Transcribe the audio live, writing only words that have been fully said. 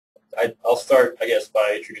I'll start, I guess,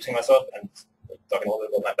 by introducing myself and talking a little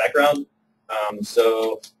bit about my background.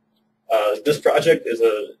 This project is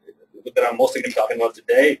that I'm mostly going to be talking about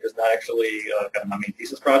today is not actually kind of my main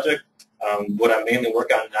thesis project. What I mainly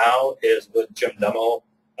work on now is with Jim Demo,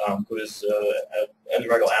 who is a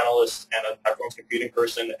numerical analyst and a high-performance computing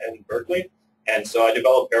person in Berkeley. And so I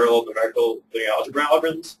developed parallel numerical linear algebra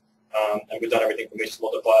algorithms, and we've done everything from matrix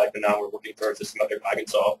multiply, and now we're working towards a symmetric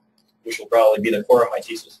eigensolve, which will probably be the core of my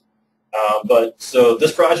thesis. So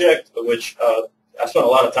this project, which I spent a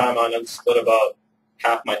lot of time on and split about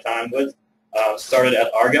half my time with, started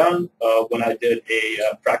at Argonne when I did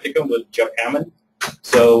a practicum with Jeff Hammond.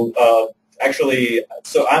 So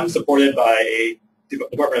I'm supported by a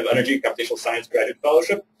Department of Energy Computational Science Graduate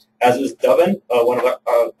Fellowship, as is Devin, one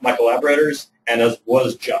of my collaborators, and as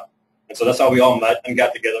was Jeff. And so that's how we all met and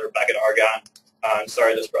got together back at Argonne and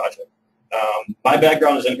started this project. My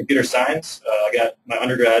background is in computer science. I got my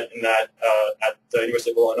undergrad in that at the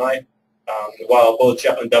University of Illinois, while both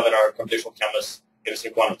Jeff and Devin are computational chemists interested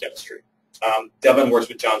in quantum chemistry. Devin works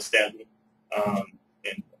with John Stanton,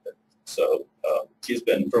 so he's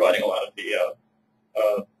been providing a lot of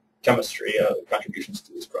the chemistry contributions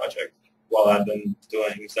to this project, while I've been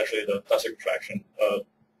doing essentially the tensor contraction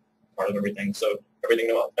part of everything. So everything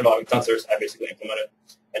involving tensors, I basically implemented,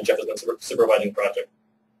 and Jeff has been supervising the project.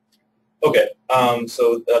 Okay,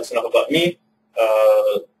 so that's enough about me.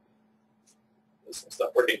 This thing's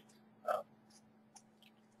not working.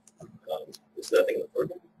 Is that thing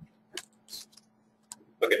working?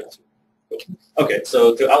 Okay, that's cool. Okay,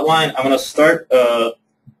 so to outline, I'm going to start a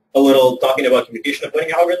little talking about communication of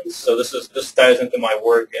linear algorithms. So this ties into my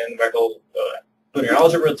work in numerical linear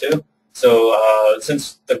algebra too. So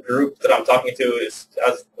since the group that I'm talking to has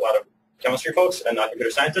a lot of chemistry folks and not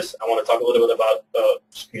computer scientists, I want to talk a little bit about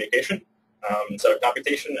communication instead of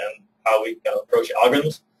computation and how we approach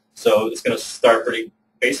algorithms. So it's going to start pretty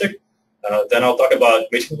basic. Then I'll talk about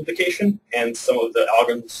matrix multiplication and some of the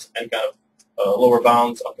algorithms and kind of lower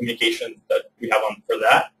bounds on communication that we have for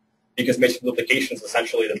that, because matrix multiplication is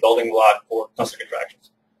essentially the building block for tensor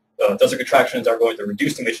contractions. Tensor contractions are going to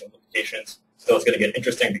reduce the matrix multiplications, so it's going to get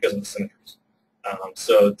interesting because of the symmetries.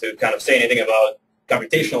 So to kind of say anything about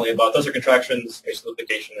computationally about tensor contractions, matrix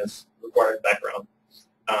multiplication is required background.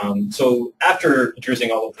 So after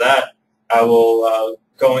introducing all of that, I will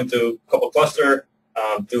go into a couple cluster,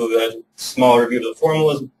 do a small review of the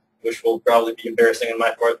formulas, which will probably be embarrassing on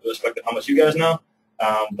my part with respect to how much you guys know,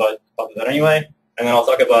 but I'll do that anyway. And then I'll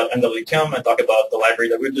talk about NWChem and talk about the library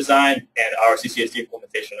that we've designed and our CCSD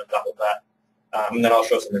implementation on top of that. And then I'll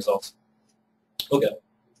show some results. Okay.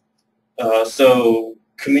 So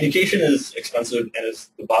communication is expensive and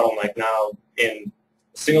is the bottleneck now in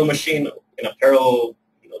a single machine, in a parallel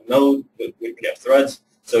node. We have threads.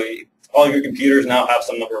 So all your computers now have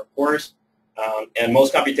some number of cores. And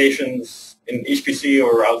most computations in HPC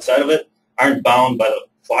or outside of it aren't bound by the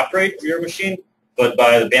clock rate of your machine, but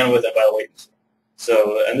by the bandwidth and by the latency.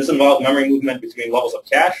 So, and this involves memory movement between levels of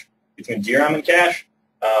cache, between DRAM and cache,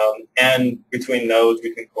 and between nodes,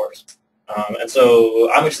 between cores. And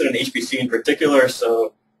so I'm interested in HPC in particular,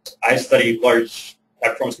 so I study large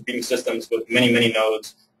high-performance computing systems with many, many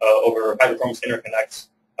nodes over high-performance interconnects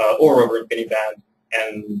or over InfiniBand,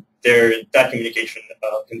 and that communication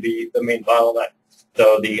can be the main bottleneck,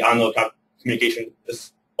 though the on-node communication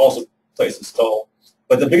also plays its toll.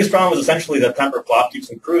 But the biggest problem is essentially that time per flop keeps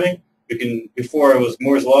improving. Before it was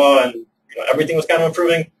Moore's law and everything was kind of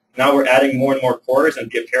improving. Now we're adding more and more cores,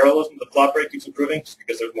 and via parallelism, the flop rate keeps improving just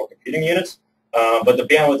because there's more computing units. But the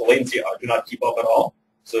bandwidth and latency do not keep up at all.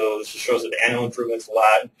 So this just shows that the annual improvements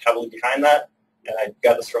lag heavily behind that. And I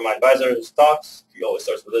got this from my advisor's talks. He always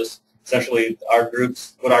starts with this. Essentially,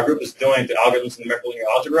 what our group is doing to algorithms in numerical linear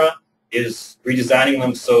algebra is redesigning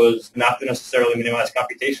them so as not to necessarily minimize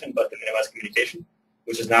computation, but to minimize communication,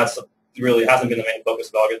 which is not really hasn't been the main focus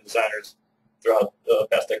of algorithm designers throughout the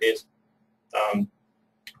past decades.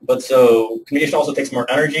 But so communication also takes more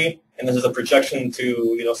energy, and this is a projection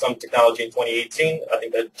to some technology in 2018. I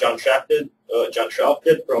think that John Schaaf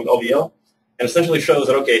did from LVO, and essentially shows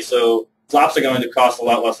that okay, so flops are going to cost a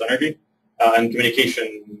lot less energy, and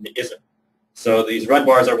communication isn't. So these red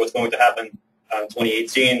bars are what's going to happen in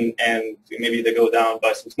 2018, and maybe they go down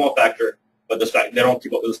by some small factor, but they don't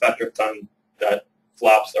keep up with this factor of time that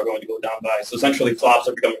flops are going to go down by. So essentially, flops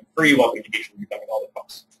are becoming free while communication is becoming all the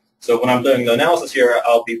costs. So when I'm doing the analysis here,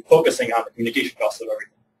 I'll be focusing on the communication costs of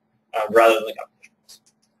everything rather than the computation costs.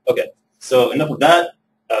 Okay, so enough of that.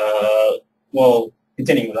 Well,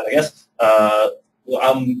 continuing with that, I guess.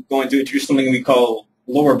 I'm going to introduce something we call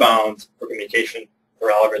lower bounds for communication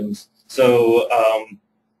for algorithms. So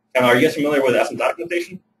are you guys familiar with asymptotic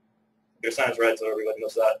notation? computer science, right? So everybody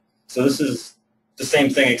knows that. So this is the same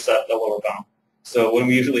thing except a lower bound. So when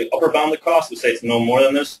we usually upper bound the cost, we say it's no more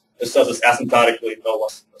than this. This says it's asymptotically no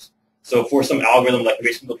less than this. So for some algorithm like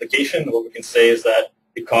base multiplication, what we can say is that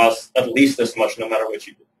it costs at least this much no matter what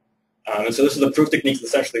you do. And so this is the proof technique that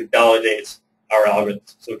essentially validates our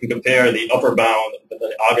algorithms. So we can compare the upper bound that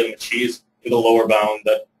the algorithm achieves to the lower bound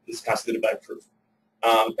that is constituted by proof.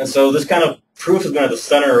 And so this kind of proof has been at the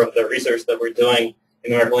center of the research that we're doing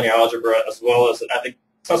in numerical linear algebra, as well as I think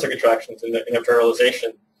tensor contractions in their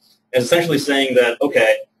parallelization. Is essentially saying that,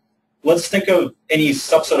 okay, let's think of any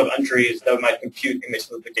subset of entries that might compute image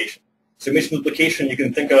multiplication. So image multiplication you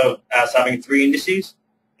can think of as having 3 indices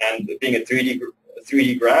and being a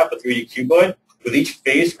 3D graph, a 3D cuboid, with each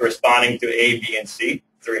face corresponding to A, B, and C,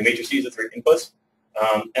 3 matrices or 3 inputs.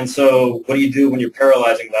 And so what do you do when you're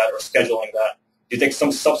parallelizing that or scheduling that? You take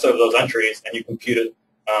some subset of those entries and you compute it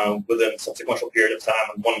within some sequential period of time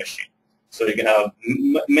on one machine. So you can have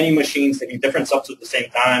many machines taking different subsets at the same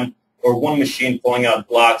time, or one machine pulling out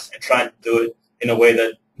blocks and trying to do it in a way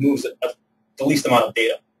that moves the least amount of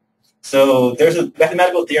data. So there's a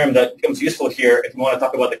mathematical theorem that becomes useful here if you want to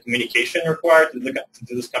talk about the communication required to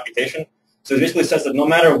do this computation. So it basically says that no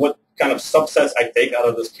matter what kind of subsets I take out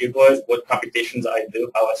of this cuboid, what computations I do,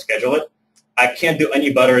 how I schedule it, I can't do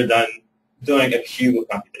any better than doing a cube of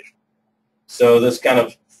computation. So this kind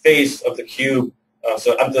of face of the cube,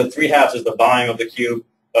 so up to 3 halves is the volume of the cube,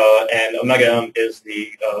 and omega m is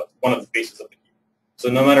the one of the faces of the cube. So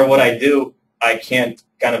no matter what I do, I can't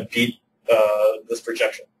kind of beat this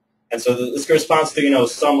projection. And so this corresponds to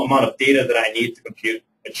some amount of data that I need to compute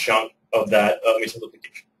a chunk of that image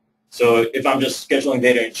multiplication. So if I'm just scheduling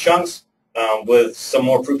data in chunks, with some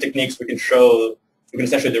more proof techniques, we can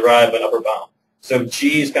essentially derive an upper bound. So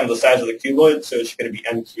G is kind of the size of the cuboid, so it's going to be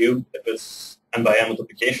n cubed if it's n by n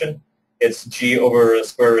multiplication. It's G over the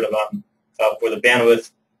square root of m for the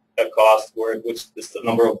bandwidth cost, which is the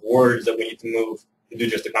number of words that we need to move to do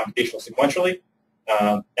just the computational sequentially.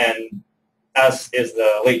 And S is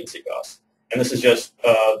the latency cost. And this is just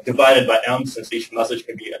divided by m, since each message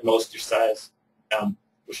can be at most your size m,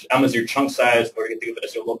 which m is your chunk size, or you can think of it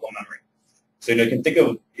as your local memory. So you can think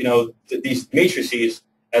of these matrices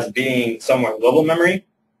as being somewhere in global memory,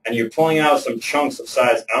 and you're pulling out some chunks of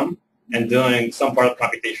size m and doing some part of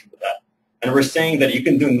computation with that. And we're saying that you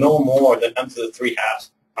can do no more than m to the 3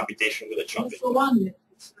 halves computation with a chunk. For one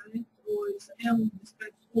matrix, right? Or is m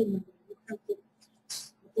describes all memory? You have to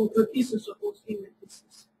over pieces of those 3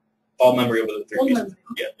 matrices. All memory over the 3 pieces. Memory.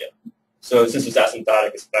 Yeah, yeah. So since it's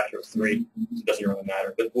asymptotic, it's a factor of 3, so it doesn't really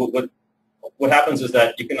matter. But what happens is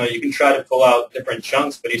that you can try to pull out different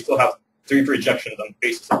chunks, but you still have 3 projections on the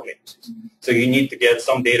faces of matrices. So you need to get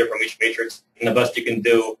some data from each matrix, and the best you can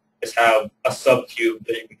do is have a subcube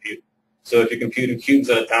that you compute. So if you compute in cubes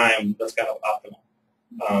at a time, that's kind of optimal.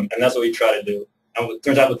 And that's what we try to do. And it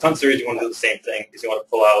turns out with tensors, you want to do the same thing, because you want to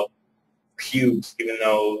pull out cubes, even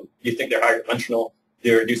though you think they're higher dimensional,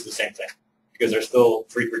 they reduce the same thing, because they're still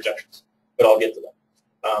 3 projections. But I'll get to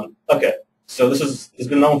that. Okay, so this has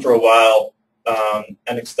been known for a while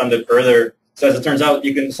and extended further. So as it turns out,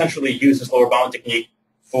 you can essentially use this lower bound technique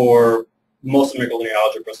for most numerical linear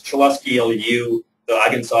algebra. So Cholesky, LU, the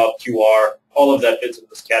Eigensop, QR, all of that fits into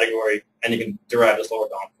this category, and you can derive this lower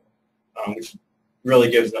bound, which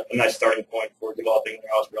really gives a nice starting point for developing linear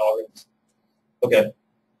algebra algorithms. Okay,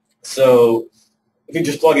 so if you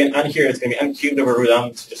just plug in n here, it's going to be n cubed over root m.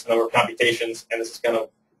 It's just a number of computations, and this is kind of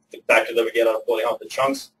the factor that we get out of pulling out the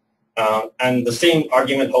chunks. And the same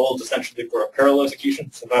argument holds essentially for a parallel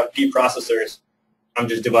execution. So if I have P processors, I'm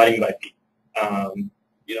just dividing by P.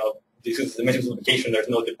 Since the matrix multiplication, there's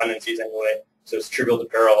no dependencies anyway, so it's trivial to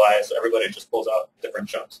parallelize, so everybody just pulls out different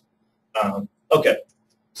chunks. Okay,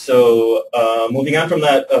 so moving on from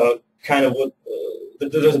that,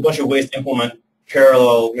 there's a bunch of ways to implement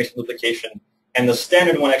parallel matrix multiplication, and the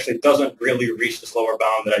standard one actually doesn't really reach this lower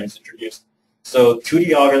bound that I just introduced. So 2D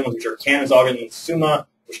algorithms, which are Cannon's algorithm and Summa,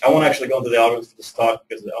 which I won't actually go into the algorithms for this talk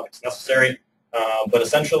because I don't think it's necessary, but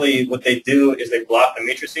essentially what they do is they block the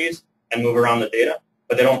matrices and move around the data,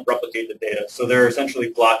 but they don't replicate the data. So they're essentially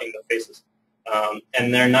blocking the faces.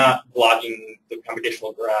 And they're not blocking the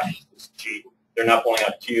computational graph, this G. They're not pulling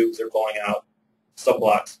out cubes, they're pulling out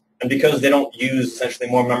subblocks. And because they don't use essentially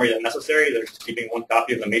more memory than necessary, they're just keeping one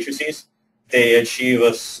copy of the matrices, they achieve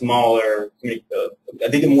a smaller, they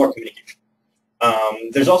do more communication.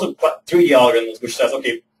 There's also 3D algorithms which says,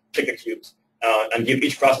 okay, pick the cubes and give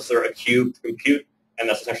each processor a cube to compute, and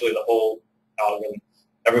that's essentially the whole algorithm.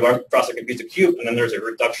 Every processor computes a cube, and then there's a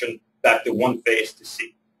reduction back to one face to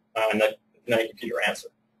C, and then you compute your answer.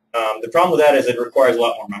 The problem with that is it requires a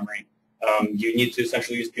lot more memory. you need to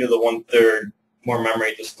essentially use P to the 1/3 more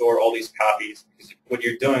memory to store all these copies. Because what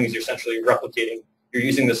you're doing is you're essentially replicating, you're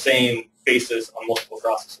using the same faces on multiple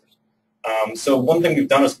processors. So one thing we've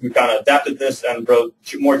done is we've kind of adapted this and wrote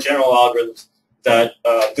more general algorithms that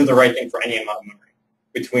do the right thing for any amount of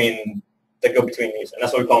memory that go between these, and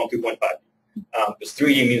that's why we call them 2.5D. Because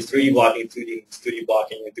 3D means 3D blocking, 2D means 2D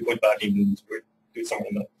blocking, and 2.5D means we're doing somewhere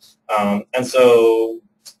in the middle. And so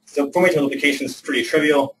information multiplication is pretty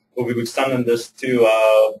trivial, but we've extended this to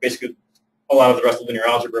basically a lot of the rest of linear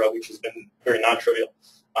algebra, which has been very non-trivial.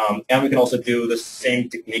 And we can also do the same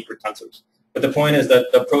technique for tensors. But the point is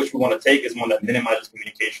that the approach we want to take is one that minimizes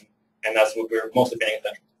communication, and that's what we're mostly paying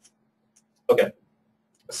attention to. Okay.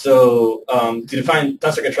 So to define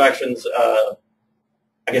tensor contractions,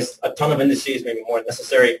 I guess a ton of indices may be more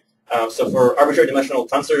necessary. So for arbitrary dimensional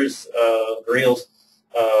tensors, reals,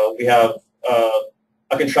 we have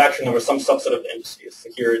a contraction over some subset of the indices. So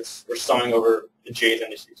here we're summing over the J's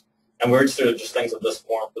indices. And we're sort of just things of this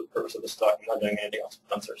form for the purpose of this talk. I'm not doing anything else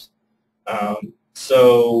with tensors.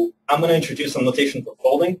 So I'm going to introduce some notation for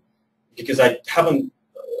folding because I've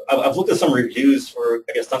looked at some reviews for,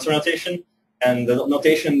 I guess, tensor notation, and the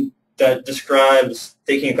notation that describes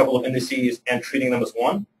taking a couple of indices and treating them as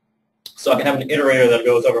one. So I can have an iterator that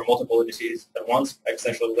goes over multiple indices at once. I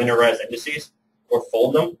essentially linearize indices or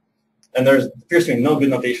fold them. And there appears to be no good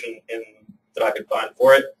notation that I could find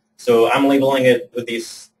for it. So I'm labeling it with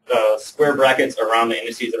these square brackets around the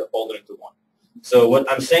indices that are folded into one. So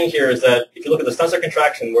what I'm saying here is that if you look at the tensor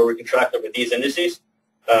contraction where we contract over these indices,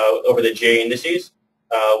 over the J indices,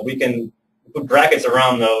 we can put brackets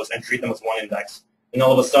around those and treat them as one index. And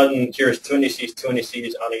all of a sudden, here's two indices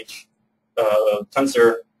on each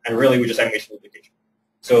tensor, and really we just have Mason multiplication.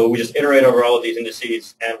 So we just iterate over all of these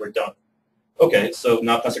indices, and we're done. Okay, so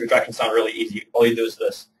now tensor contractions sound really easy. All you do is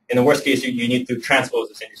this. In the worst case, you need to transpose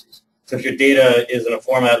these indices. So if your data is in a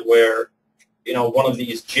format where one of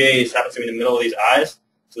these J's happens to be in the middle of these I's,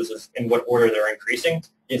 so this is in what order they're increasing,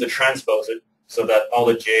 you need to transpose it so that all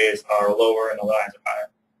the J's are lower and all the I's are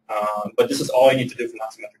higher. But this is all you need to do for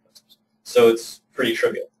non-symmetric tensors. So it's pretty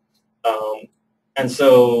trivial. And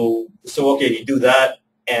so okay, you do that,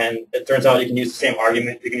 and it turns out you can use the same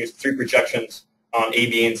argument. You can use 3 projections on A,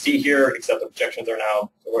 B, and C here, except the projections are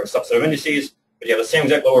now over a subset of indices, but you have the same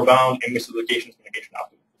exact lower bound and misduplication and negation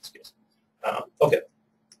optimum in this case. Okay.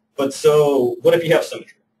 But so what if you have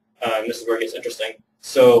symmetry? And this is where it gets interesting.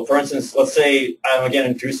 So for instance, let's say I'm again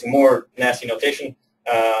introducing more nasty notation.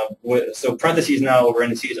 So parentheses now over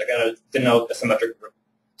indices, I got to denote a symmetric group.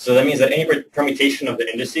 So that means that any permutation of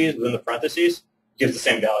the indices within the parentheses gives the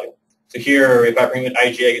same value. So here, if I permute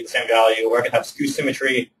ij, I get the same value, or I can have skew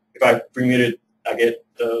symmetry. If I permute it, I get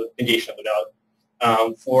the negation of the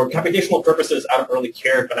value. For computational purposes, I don't really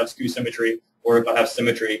care if I have skew symmetry or if I have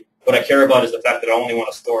symmetry. What I care about is the fact that I only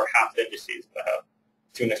want to store half the indices if I have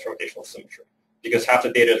 2-index permutational symmetry, because half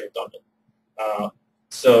the data is redundant.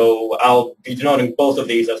 So I'll be denoting both of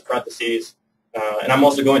these as parentheses, and I'm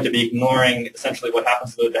also going to be ignoring essentially what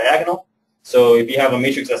happens to the diagonal. So if you have a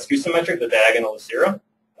matrix that's skew symmetric, the diagonal is 0.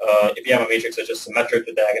 If you have a matrix that's just symmetric,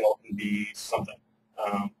 the diagonal can be something.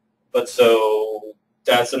 But so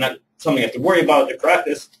that's something you have to worry about in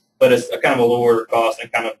practice, but it's a kind of a lower cost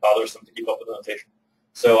and kind of bothersome to keep up with the notation.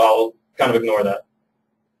 So I'll kind of ignore that.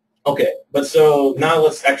 Okay, but so now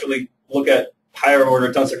let's actually look at higher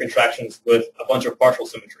order tensor contractions with a bunch of partial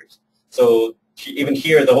symmetries. So even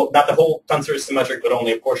here, not the whole tensor is symmetric, but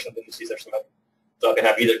only a portion of the indices are symmetric. So I can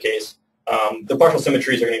have either case. The partial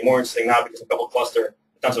symmetries are going to be more interesting now because in double cluster,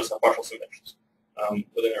 the tensors have partial symmetries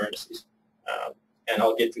within their indices. And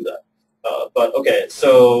I'll get to that. But okay,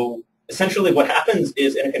 so essentially what happens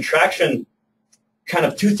is in a contraction, kind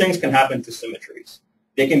of 2 things can happen to symmetries.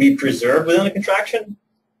 They can be preserved within a contraction,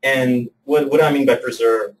 and what do I mean by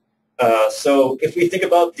preserved? So if we think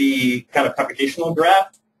about the kind of computational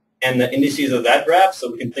graph and the indices of that graph,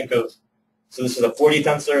 so we can think of, so this is a 4D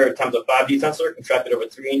tensor times a 5D tensor contracted over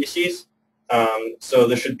 3 indices. So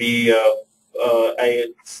there should be,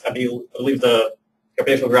 I believe the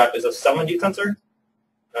computational graph is a 7D tensor.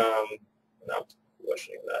 I'm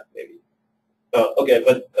questioning that maybe. Okay,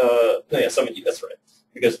 but no, yeah, 7D, that's right.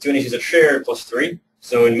 Because 2 indices are shared plus 3.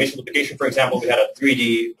 So in Mason multiplication, for example, we had a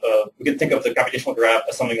 3D, we could think of the computational graph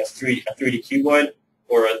as something that's a 3D cuboid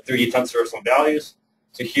or a 3D tensor of some values.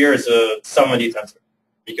 So here is a 7D tensor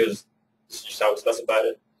because this is just how we specified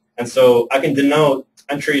it. And so I can denote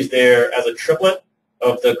entries there as a triplet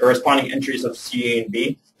of the corresponding entries of C, A, and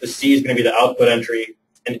B. The C is going to be the output entry,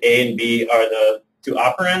 and A and B are the 2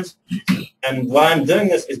 operands. And why I'm doing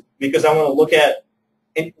this is because I want to look at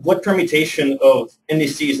what permutation of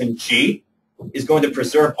indices in G is going to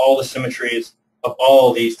preserve all the symmetries of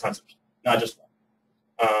all these tensors, not just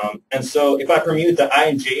one. And so if I permute the I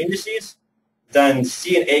and j indices, then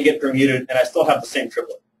C and A get permuted, and I still have the same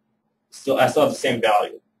triplet. I still have the same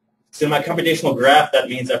value. So in my computational graph, that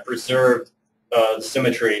means I preserved the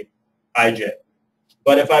symmetry ij.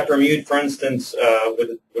 But if I permute, for instance,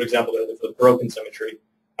 with example, with broken symmetry,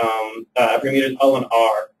 I permuted L and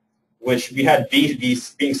R, which we had B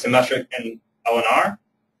being symmetric in L and R.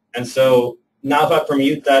 And so now if I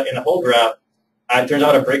permute that in a whole graph, it turns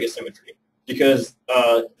out I break a symmetry, because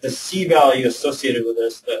the C value associated with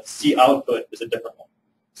this, the C output, is a different one.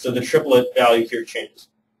 So the triplet value here changes.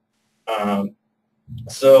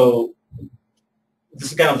 So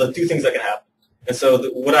this is kind of the two things that can happen. And so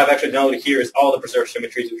what I've actually denoted here is all the preserved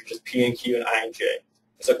symmetries, which are just P and Q and I and J.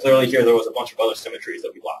 So clearly here there was a bunch of other symmetries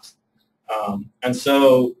that we lost. And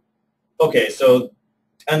so, okay, so,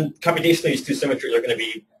 and computationally these two symmetries are going to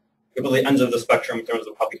be really ends of the spectrum in terms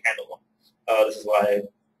of how we handle them. This is why I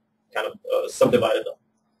kind of subdivided them.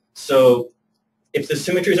 So if the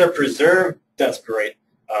symmetries are preserved, that's great.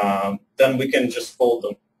 Then we can just fold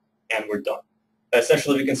them, and we're done.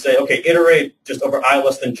 Essentially, we can say, okay, iterate just over I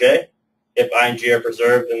less than j, if I and j are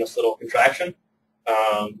preserved in this little contraction,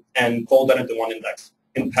 and fold that into one index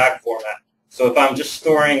in pack format. So if I'm just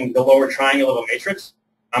storing the lower triangle of a matrix,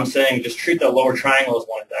 I'm saying just treat the lower triangle as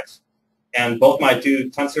one index. And both my two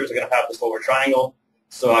tensors are going to have this lower triangle,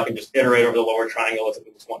 so I can just iterate over the lower triangle as if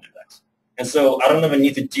it was one index. And so I don't even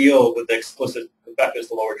need to deal with the explicit effect as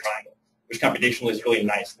the lower triangle, which computationally is really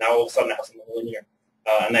nice. Now all of a sudden I have something linear,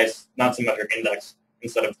 a nice non-symmetric index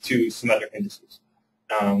instead of two symmetric indices.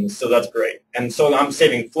 So that's great. And so I'm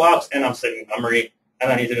saving flops and I'm saving memory,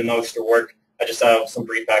 and I need to do no extra work. I just have some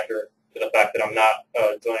refactor to the fact that I'm not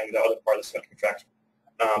doing the other part of the symmetric contraction.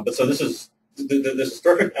 But so this is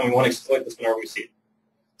perfect, and we want to exploit this whenever we see it.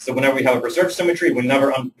 So whenever we have a preserved symmetry, we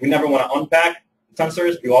never want to unpack the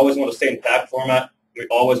tensors. We always want to stay in pack format. We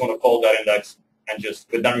always want to fold that index, and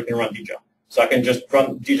but then we can run djump. So I can just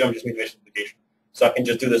run djump just means matrix multiplication. So I can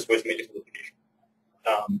just do this with matrix multiplication.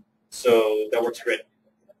 So that works great.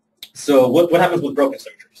 So what happens with broken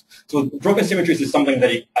symmetries? So broken symmetries is something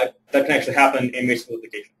that can actually happen in matrix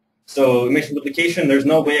multiplication. So in matrix multiplication, there's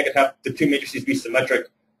no way I could have the two matrices be symmetric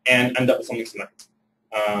and end up with something symmetric,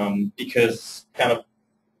 because kind of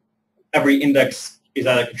every index is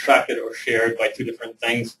either contracted or shared by two different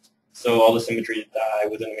things. So all the symmetries die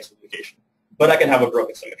within matrix multiplication. But I can have a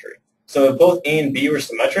broken symmetry. So if both A and B were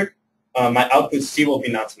symmetric, my output C will be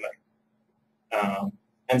non-symmetric.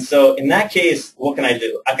 And so in that case, what can I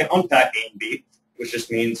do? I can unpack A and B, which just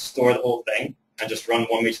means store the whole thing and just run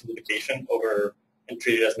one matrix multiplication over and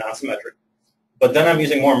treat it as non-symmetric. But then I'm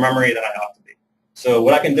using more memory than I ought to be. So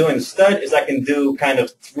what I can do instead is I can do kind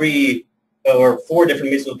of 3 or 4 different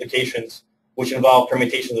matrix multiplications which involve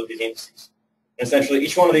permutations of these indices. And essentially,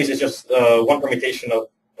 each one of these is just one permutation of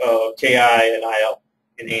Ki and Il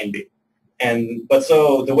in A and B. But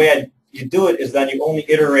so the way you do it is then you only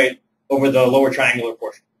iterate over the lower triangular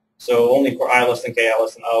portion. So only for I less than Ki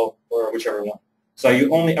less than L, or whichever one. So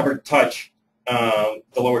you only ever touch the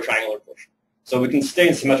lower triangular portion. So we can stay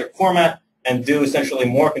in symmetric format and do essentially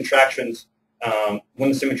more contractions when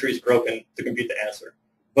the symmetry is broken to compute the answer.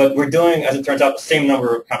 But we're doing, as it turns out, the same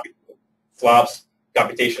number of flops,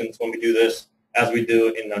 computations when we do this as we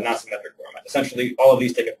do in the non-symmetric format. Essentially, all of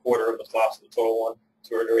these take a quarter of the flops of the total one.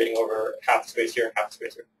 So we're iterating over half the space here and half the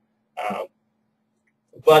space here.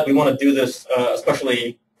 But we want to do this,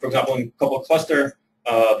 especially, for example, in couple cluster,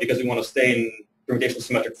 because we want to stay in permutational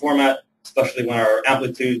symmetric format, especially when our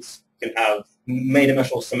amplitudes can have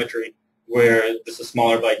many-dimensional symmetry, where this is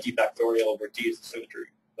smaller by d factorial, where d is the symmetry.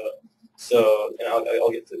 So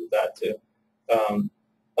I'll get to that too.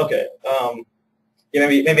 Okay. Yeah,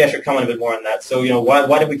 maybe I should comment a bit more on that. So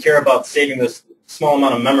why do we care about saving this small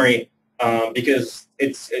amount of memory? Because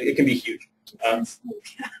it can be huge.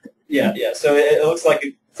 Yeah. So it looks like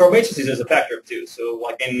for matrices there's a factor of 2. So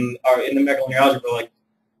like in the numerical linear algebra, like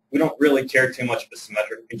we don't really care too much if it's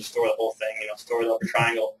symmetric. We can just store the whole thing. Store the upper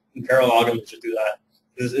triangle. In parallel algorithms, just do that.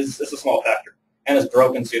 It's a small factor, and it's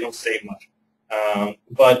broken, so you don't save much.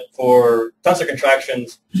 But for tensor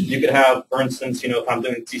contractions, you could have, for instance, if I'm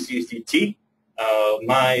doing TCSDT,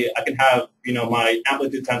 I can have, my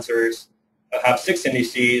amplitude tensors have 6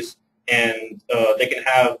 indices, and they can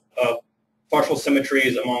have partial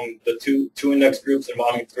symmetries among the two index groups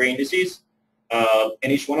involving 3 indices,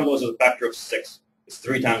 and each one of those is a factor of 6. It's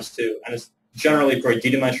 3 times 2, and it's generally for a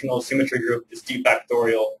d-dimensional symmetry group, it's d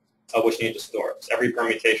factorial, which you need to store. It's every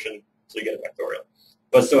permutation, so you get a factorial.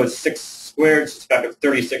 But so it's 6 squared, so it's a factor of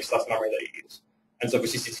 36 less memory that you use. And so for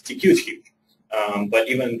CCTQ, it's huge. But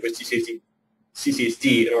even for CCT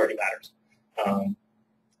CCSD, it already matters.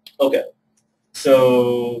 Okay,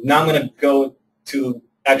 so now I'm going to go to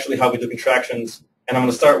actually how we do contractions, and I'm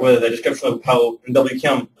going to start with a description of how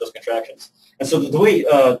NWChem does contractions. And so the way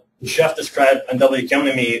Jeff described NWChem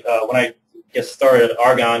to me when I get started at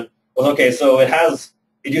Argonne was, okay, so it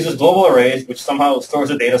uses global arrays, which somehow stores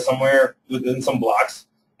the data somewhere within some blocks,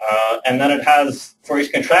 and then it has, for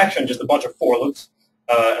each contraction, just a bunch of for loops,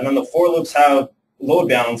 and then the for loops have load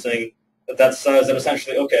balancing that says that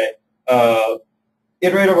essentially, okay,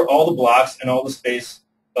 iterate over all the blocks and all the space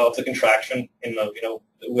of the contraction in the,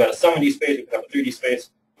 we got a 7D space, we could have a 3D space,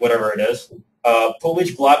 whatever it is. Pull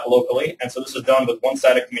each block locally, and so this is done with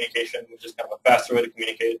one-sided communication, which is kind of a faster way to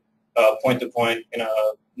communicate point-to-point in a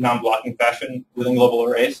non-blocking fashion within global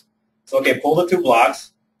arrays. So, okay, pull the two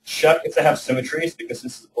blocks, check if they have symmetries, because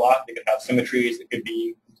this is a block, they could have symmetries, it could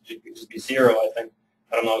just be 0, I think.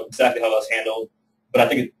 I don't know exactly how that's handled, but I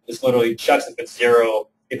think it literally checks if it's 0,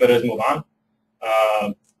 if it is, move on.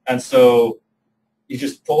 And so you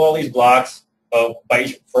just pull all these blocks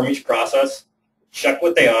from each process, check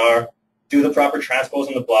what they are, do the proper transpose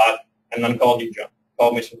on the block, and then call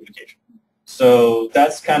mission communication. So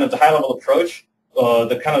that's kind of the high-level approach.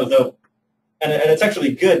 And it's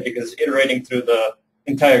actually good because it's iterating through the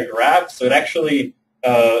entire graph, so it actually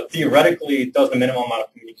theoretically does the minimum amount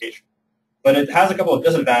of communication. But it has a couple of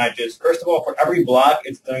disadvantages. First of all, for every block,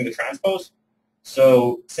 it's doing the transpose.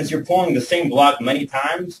 So since you're pulling the same block many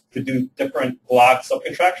times to do different block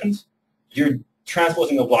subcontractions, you're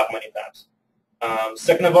transposing the block many times.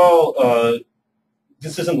 Second of all,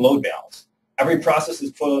 this isn't load balance. Every process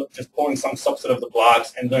is just pulling some subset of the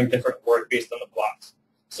blocks and doing different work based on the blocks.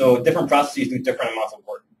 So different processes do different amounts of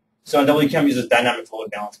work. So NWChem uses dynamic load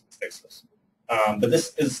balancing to fix this. But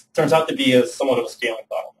this turns out to be somewhat of a scaling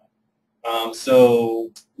bottleneck.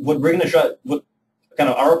 So what we're going to try, what kind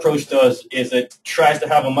of our approach does is it tries to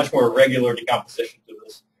have a much more regular decomposition to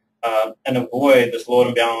this and avoid this load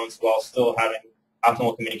imbalance while still having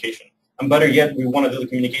optimal communication. And better yet, we want to do the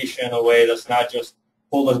communication in a way that's not just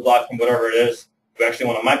pull this block from whatever it is. We actually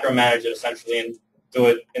want to micromanage it essentially and do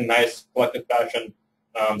it in nice collective fashion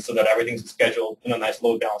so that everything's scheduled in a nice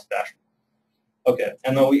load balance fashion. Okay,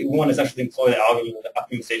 and then we want to essentially employ the algorithm, the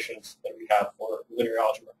optimizations that we have for linear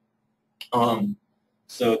algebra.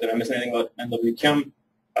 So did I miss anything about NWChem?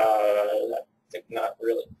 I think not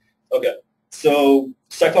really. Okay, so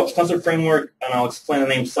Cyclops Tensor Framework, and I'll explain the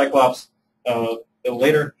name Cyclops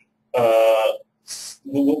later.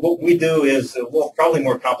 What we do is, well, probably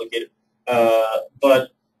more complicated. But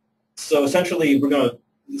so essentially,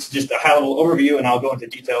 this is just a high-level overview, and I'll go into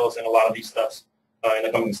details in a lot of these steps in the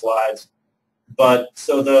coming slides. But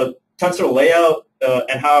so the tensor layout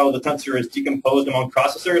and how the tensor is decomposed among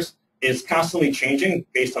processors is constantly changing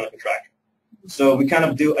based on the contraction. So we kind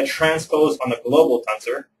of do a transpose on the global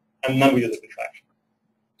tensor, and then we do the contraction.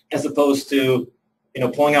 As opposed to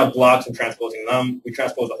pulling out blocks and transposing them, we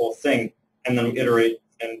transpose the whole thing, and then we iterate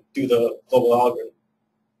and do the global algorithm.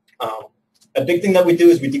 A big thing that we do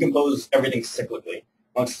is we decompose everything cyclically.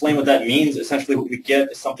 I'll explain what that means. Essentially what we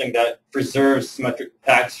get is something that preserves symmetric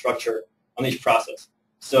packed structure on each process.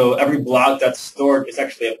 So every block that's stored is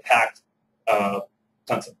actually a packed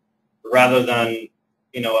tensor, rather than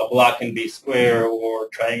a block can be square or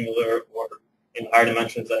triangular or in higher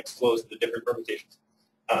dimensions that explodes into different permutations.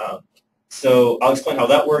 So I'll explain how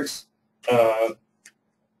that works.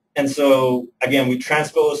 And so, again, we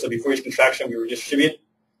transpose, so before each contraction, we redistribute.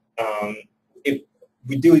 If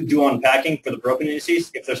we do unpacking for the broken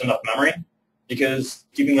indices if there's enough memory, because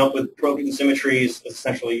keeping up with broken symmetries is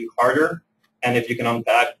essentially harder, and if you can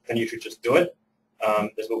unpack, then you should just do it.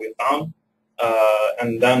 That's what we found.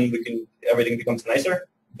 And then everything becomes nicer.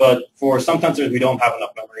 But for some tensors, we don't have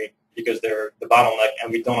enough memory because they're the bottleneck,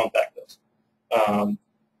 and we don't unpack those.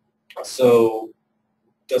 So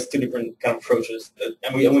just two different kind of approaches,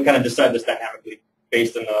 and we kind of decide this dynamically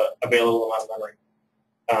based on the available amount of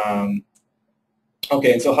memory.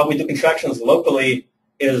 Okay, and so how we do contractions locally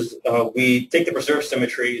is we take the preserved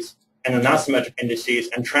symmetries and the non-symmetric indices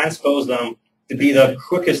and transpose them to be the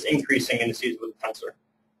quickest increasing indices with the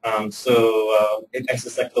tensor. So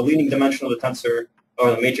it's like the leading dimension of the tensor,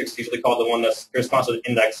 or the matrix, usually called the one that corresponds to the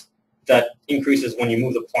index, that increases when you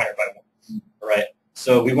move the pointer by one, right?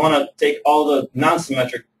 So we want to take all the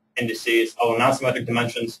non-symmetric indices, all the non-symmetric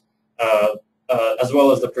dimensions, as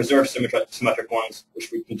well as the preserved symmetric ones,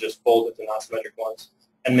 which we can just fold into non-symmetric ones,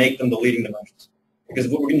 and make them the leading dimensions. Because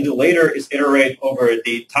what we're going to do later is iterate over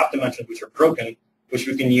the top dimensions, which are broken, which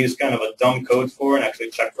we can use kind of a dumb code for and actually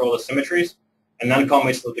check for all the symmetries, and then call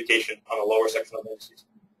matrix simplification on the lower section of the indices.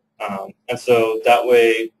 And so that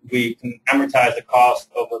way we can amortize the cost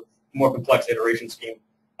of more complex iteration scheme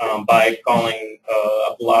by calling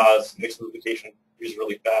a BLAS mixed duplication usually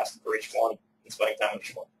really fast for each one and spending time on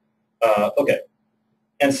each one. Okay,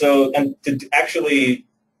 and to actually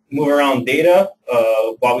move around data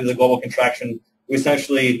while we do the global contraction, we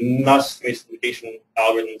essentially nest mixed duplication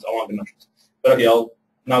algorithms along dimensions. But okay, I'll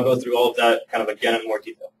now go through all of that kind of again in more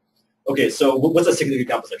detail. Okay, so what's a cyclic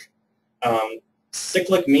decomposition?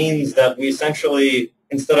 Cyclic means that we essentially,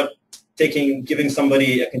 instead of giving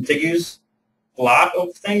somebody a contiguous block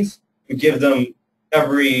of things, we give them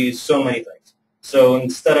every so many things. So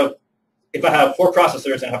instead of, if I have 4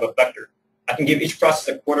 processors and I have a vector, I can give each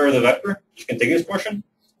process a quarter of the vector, each contiguous portion,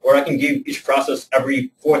 or I can give each process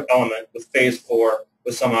every 4th element with phase 4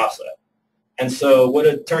 with some offset. And so what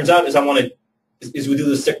it turns out is we do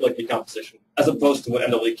the cyclic decomposition as opposed to what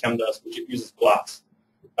NW Chem does, which uses blocks.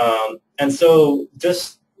 And so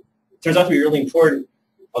this turns out to be really important.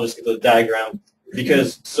 I'll just get the diagram.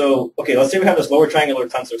 Because, okay, let's say we have this lower triangular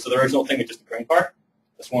tensor. So the original thing is just the green part.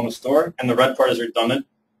 This one was stored. And the red part is redundant.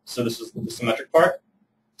 So this is the symmetric part.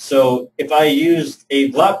 So if I used a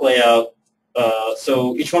block layout,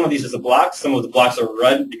 so each one of these is a block. Some of the blocks are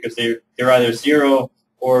red because they're either 0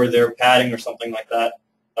 or they're padding or something like that,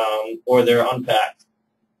 or they're unpacked.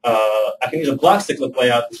 I can use a block cyclic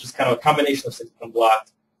layout, which is kind of a combination of cyclic and block.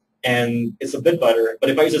 And it's a bit better.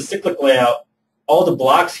 But if I use a cyclic layout, all the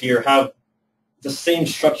blocks here have the same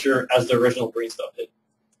structure as the original green stuff did.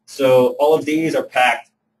 So all of these are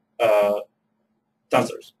packed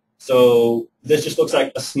tensors. So this just looks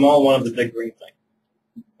like a small one of the big green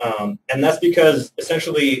thing. And that's because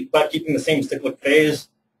essentially by keeping the same cyclic phase,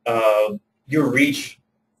 you reach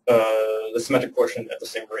the symmetric portion at the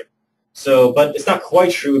same rate. So, but it's not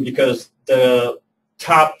quite true because the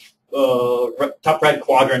top right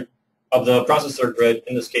quadrant of the processor grid,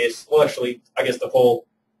 in this case, well, actually, I guess the whole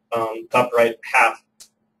top right half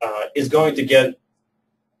is going to get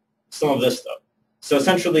some of this stuff. So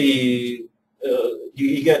essentially,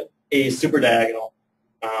 you get a super diagonal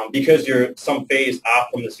because you're some phase off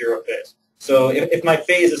from the 0 phase. So if my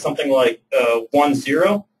phase is something like 1,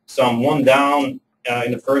 0, so I'm 1 down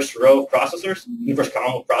in the first row of processors, in the first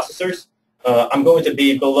column of processors, I'm going to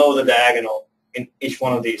be below the diagonal in each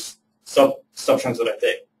one of these sub-chunks that I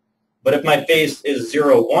take. But if my phase is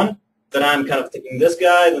 0, 1, then I'm kind of taking this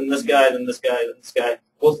guy, then this guy, then this guy, then this guy.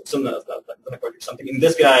 Well, so I'm taking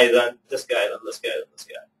this guy, then this guy, then this guy, then this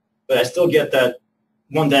guy. But I still get that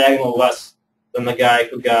one diagonal less than the guy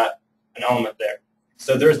who got an element there.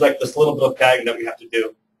 So there's like this little bit of padding that we have to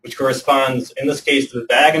do, which corresponds, in this case, to the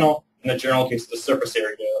diagonal, in the general case, to the surface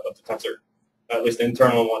area of the tensor, at least the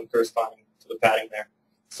internal one corresponding to the padding there.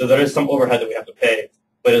 So there is some overhead that we have to pay,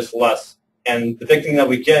 but it's less. And the big thing that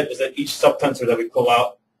we get is that each subtensor that we pull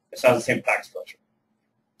out has the same pack structure.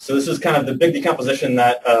 So this is kind of the big decomposition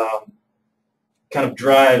that kind of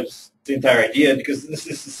drives the entire idea, because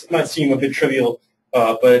this might seem a bit trivial,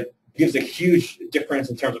 but it gives a huge difference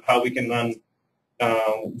in terms of how we can then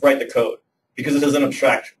write the code, because this is an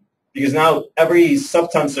abstraction. Because now every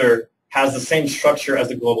subtensor has the same structure as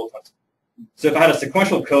the global tensor. So if I had a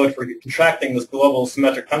sequential code for contracting this global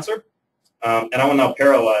symmetric tensor, and I want to now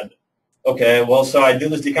parallelize it, okay, well, so I do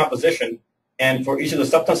this decomposition, and for each of the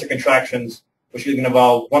subtensor contractions, which can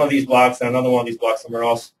involve one of these blocks and another one of these blocks somewhere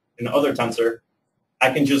else in the other tensor,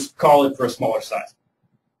 I can just call it for a smaller size.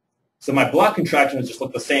 So my block contractions just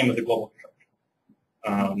look the same as the global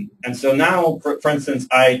contraction. And so now, for instance,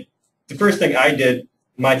 the first thing I did,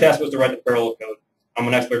 my task was to write the parallel code. I'm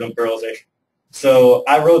an expert on parallelization. So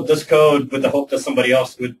I wrote this code with the hope that somebody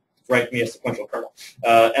else would write me a sequential kernel.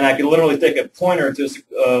 And I could literally take a pointer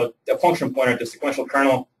to a function pointer to a sequential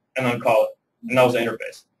kernel and then call it. And that was the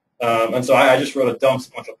interface. And so I just wrote a dumb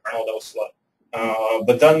sequential kernel that was slow.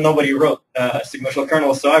 But then nobody wrote a sequential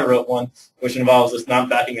kernel, so I wrote one which involves this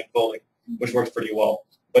non-packing and folding, which works pretty well.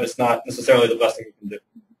 But it's not necessarily the best thing you can do.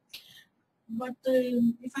 But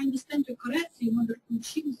if I understand you correctly, in order to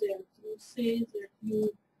achieve that, you say that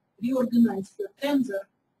you reorganize the tensor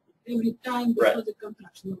every time there was a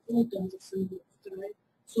contraction of all tensors involved, right?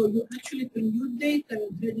 So you actually compute data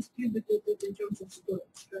and redistribute it in terms of storage,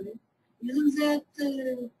 right? Isn't that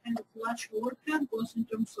kind of large overhead, both in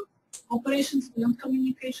terms of operations and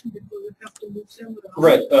communication, because you have to move them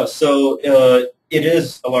around? Right. So it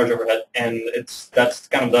is a large overhead, and that's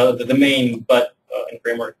kind of the main but in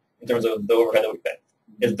framework in terms of the overhead that we pay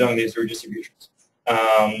is doing these redistributions.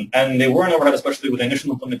 And they were an overhead, especially with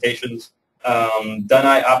initial implementations. Then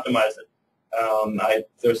I optimized it.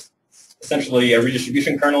 There's essentially a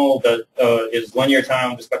redistribution kernel that is linear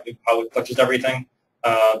time, respective how it touches everything,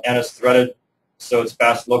 and it's threaded, so it's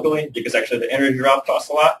fast locally, because actually the energy drop costs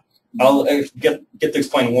a lot. I'll get to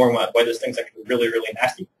explain more why this thing's actually really, really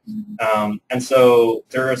nasty. And so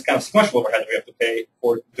there's kind of sequential overhead we have to pay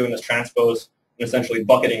for doing this transpose and essentially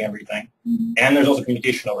bucketing everything. And there's also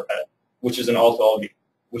communication overhead, which is an all-to-all view,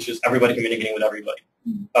 which is everybody communicating with everybody.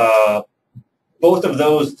 Both of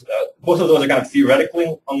those are kind of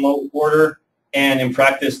theoretically on low order, and in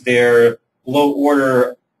practice they're low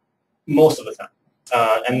order most of the time.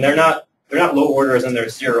 And they're not low order as in they're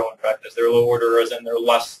zero in practice. They're low order as in they're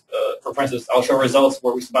less. For instance, I'll show results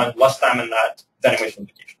where we spend less time in that animation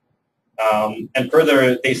application. And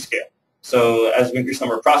further, they scale. So as we increase the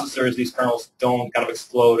number of processors, these kernels don't kind of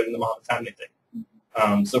explode in the amount of time they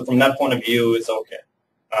take. So from that point of view, it's okay.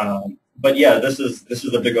 But yeah, this is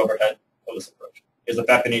the big overhead of this approach, is the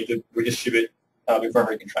fact that you need to redistribute before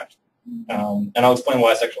every contraction. And I'll explain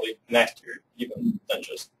why it's actually nastier even than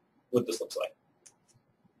just what this looks like.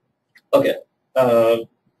 Okay,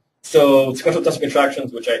 so sequential tensor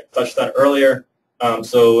contractions, which I touched on earlier.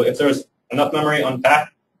 So if there's enough memory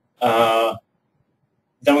unpacked,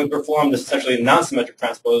 then we perform this essentially non-symmetric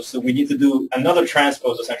transpose. So we need to do another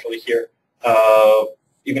transpose essentially here,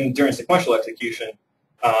 even during sequential execution.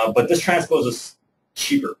 But this transpose is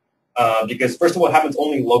cheaper because first of all, it happens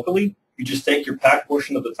only locally. You just take your packed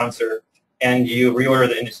portion of the tensor and you reorder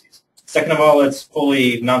the indices. Second of all, it's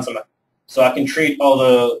fully non-symmetric. So I can treat all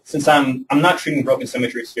the, since I'm not treating broken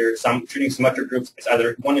symmetries here, so I'm treating symmetric groups as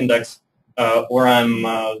either one index or I'm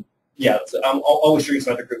always treating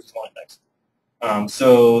symmetric groups as one index.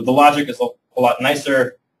 So the logic is a lot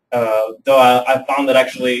nicer, though I found that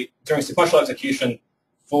actually during sequential execution,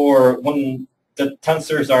 for when the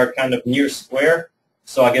tensors are kind of near square,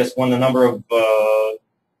 so I guess when the number of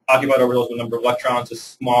occupied orbitals, the number of electrons is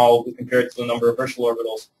small compared to the number of virtual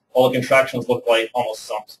orbitals, all the contractions look like almost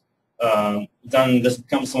sums. Then this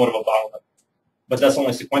becomes somewhat of a bottleneck. But that's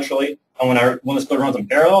only sequentially. And when this code runs in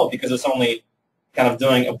parallel, because it's only kind of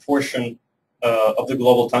doing a portion of the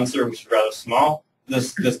global tensor, which is rather small,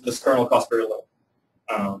 this kernel costs very little.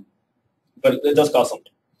 But it does cost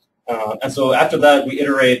something. And so after that, we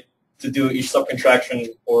iterate to do each subcontraction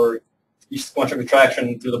or each sequential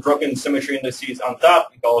contraction through the broken symmetry indices on top.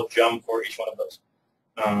 We call it gem for each one of those.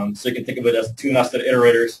 So you can think of it as two nested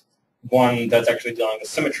iterators, one that's actually dealing with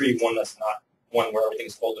symmetry, one that's not, one where everything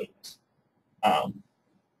is folded in this.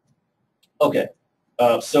 Okay,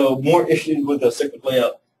 so more issues with the cyclic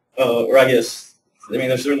layout, or I guess, I mean,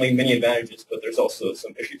 there's certainly many advantages, but there's also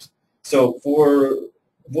some issues. So for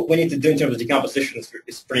what we need to do in terms of decomposition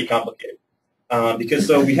is pretty complicated. Because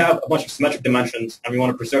so we have a bunch of symmetric dimensions, and we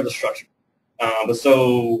want to preserve the structure. And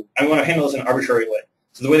we want to handle this in an arbitrary way.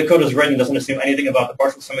 So the way the code is written doesn't assume anything about the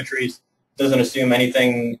partial symmetries, doesn't assume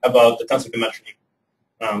anything about the tensor dimension.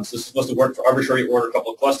 So this is supposed to work for arbitrary order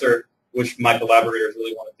coupled cluster, which my collaborators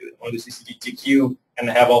really want to do. They want to do CCTQ, and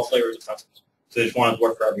they have all flavors of tensors. So they just want it to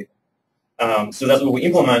work for everything. So that's what we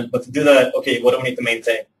implement. But to do that, okay, what do we need to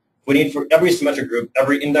maintain? We need for every symmetric group,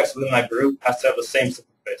 every index within that group has to have the same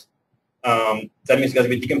cyclic phase. That means it has to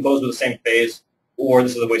be decomposed with the same phase, or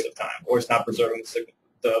this is a waste of time, or it's not preserving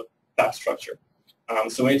the back structure.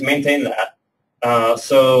 So we need to maintain that.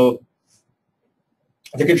 So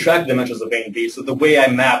the contracted dimensions of A and B. So the way I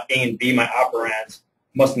map A and B, my operands,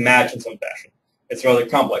 must match in some fashion. It's rather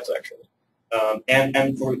complex, actually.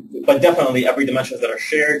 But definitely every dimensions that are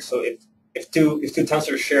shared. So if two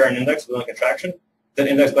tensors share an index within a contraction, that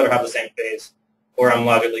index better have the same phase, or I'm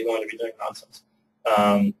logically going to be doing nonsense.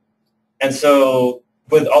 And so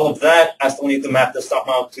with all of that, I still need to map this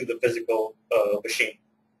somehow to the physical machine.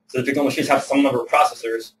 So the physical machines have some number of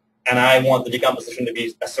processors, and I want the decomposition to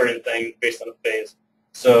be a certain thing based on a phase.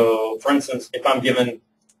 So for instance, if I'm given,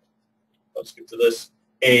 let's skip to this,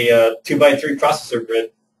 a 2x3 processor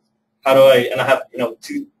grid, how do I, and I have,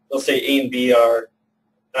 two, let's say A and B are,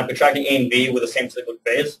 and I'm contracting A and B with the same cyclic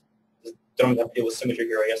phase. Don't have to deal with symmetry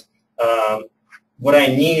here, I guess. What I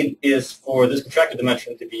need is for this contracted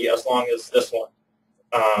dimension to be as long as this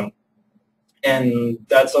one. And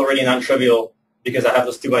that's already non-trivial because I have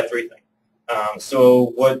this 2x3 thing. So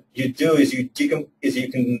what you do is you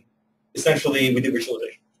can essentially, we do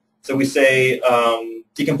virtualization. So we say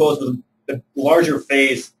decompose with a larger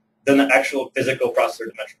phase than the actual physical processor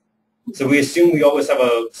dimension. So we assume we always have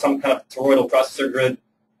some kind of toroidal processor grid,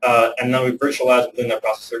 and then we virtualize within that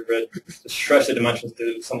processor grid to stretch the dimensions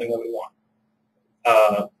to something that we want.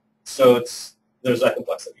 So there's that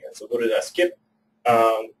complexity here. So what did I skip?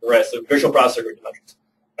 Right, so virtual processor grid dimensions.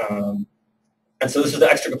 And so this is the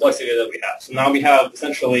extra complexity that we have. So now we have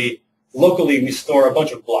essentially, locally we store a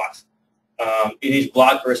bunch of blocks. Each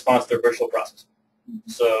block corresponds to a virtual processor.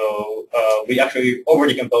 So we actually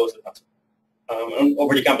over-decompose the tensor.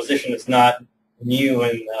 Over-decomposition is not new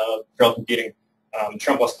in parallel computing.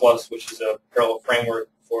 Trump++, which is a parallel framework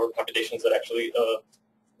for computations that actually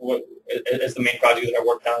is the main project that I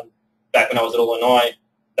worked on back when I was at Illinois.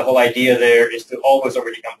 The whole idea there is to always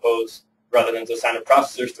over-decompose rather than to assign the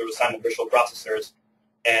processors, to assign the virtual processors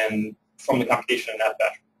and from the computation in that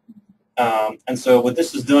fashion. And so what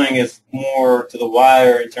this is doing is more to the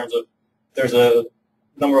wire in terms of there's a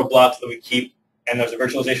number of blocks that we keep, and there's a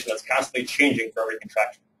virtualization that's constantly changing for every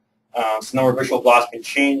contraction. So the number of virtual blocks can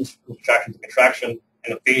change from contraction to contraction,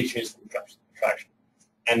 and the fade changes from contraction to contraction.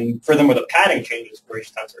 And furthermore, the padding changes for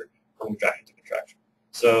each tensor from contraction to contraction.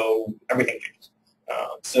 So everything changes.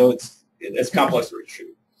 So it's complex to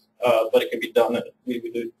retrieve, but it can be done. We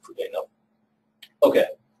do it pretty enough. Okay.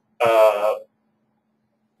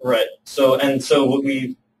 Right. So what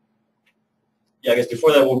we, I guess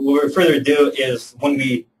before that, what we further do is when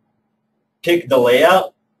we pick the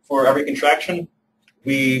layout for every contraction,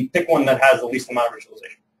 we pick one that has the least amount of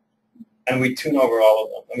virtualization, and we tune over all of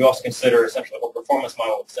them. And we also consider essentially a whole performance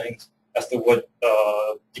model of things as to what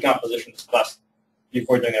decomposition is best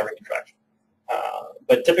before doing every contraction.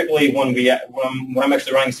 But typically, when I'm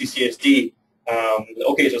actually running CCSD,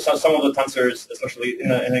 okay, so some of the tensors, especially in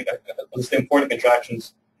the important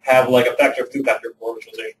contractions, have like a factor of 2, factor of 4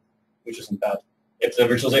 virtualization, which isn't bad. If the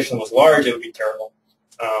virtualization was large, it would be terrible.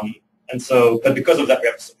 But because of that, we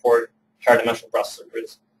have to support higher dimensional processor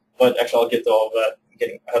grids. But actually, I'll get to all of that. I'm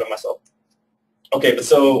getting ahead of myself. Okay, but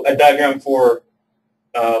so a diagram for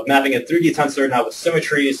mapping a 3D tensor now with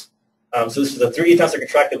symmetries. So this is a 3D tensor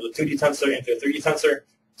contracted with a 2D tensor into a 3D tensor,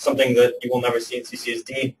 something that you will never see in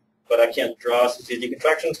CCSD, but I can't draw CCSD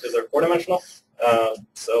contractions because they're 4-dimensional.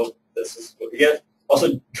 So this is what we get.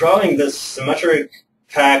 Also, drawing this symmetric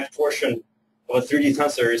packed portion of a 3D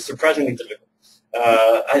tensor is surprisingly difficult.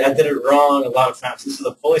 I did it wrong a lot of times. This is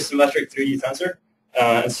a fully symmetric 3D tensor.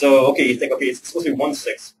 And so, okay, you think, okay, it's supposed to be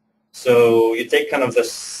 1/6. So you take kind of the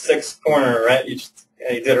 6th corner, right? You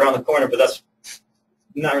did it around the corner, but that's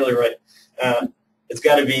not really right. It's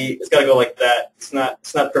got to go like that. It's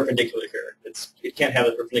not perpendicular here. It can't have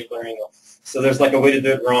a perpendicular angle. So there's like a way to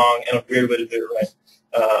do it wrong and a weird way to do it right.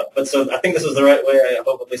 But so I think this is the right way. I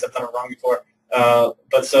hope at least I've done it wrong before.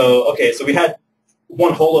 But so okay, so we had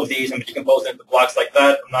one whole of these and we decomposed it into blocks like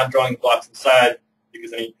that. I'm not drawing the blocks inside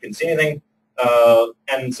because then you couldn't see anything.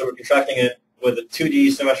 And so we're contracting it with a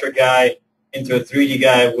 2D symmetric guy into a 3D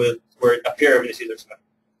guy where a pair of indices are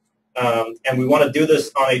symmetric. And we want to do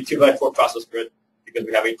this on a 2x4 process grid because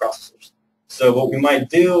we have 8 processors. So what we might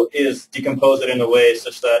do is decompose it in a way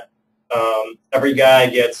such that every guy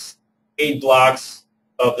gets 8 blocks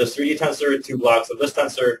of this 3D tensor, 2 blocks of this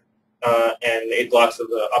tensor, and 8 blocks of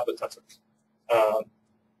the output tensor.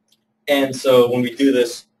 And so when we do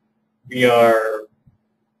this, we have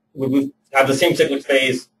the same cyclic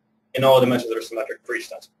phase in all dimensions that are symmetric for each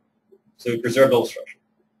tensor. So we preserve the whole structure.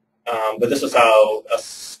 But this is how a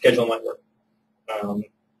schedule might work.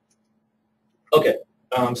 Okay,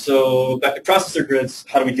 so back to processor grids,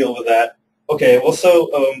 how do we deal with that? Okay, well, so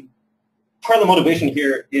part of the motivation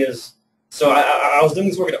here is, so I was doing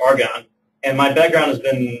this work at Argonne, and my background has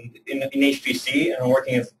been in HPC, and I'm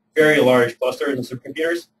working with very large clusters and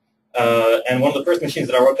supercomputers. And one of the first machines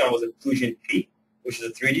that I worked on was a BlueGeneP, which is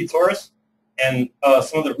a 3D torus. And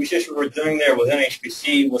some of the research we were doing there within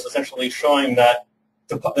HPC was essentially showing that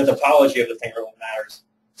the topology of the thing really matters.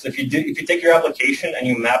 So if you take your application and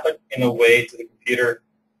you map it in a way to the computer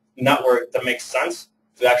network that makes sense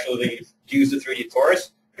to actually use the 3D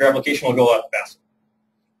torus, your application will go a lot faster.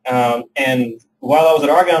 And while I was at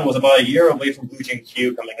Argonne, was about a year away from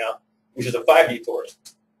BlueGeneQ coming out, which is a 5D torus.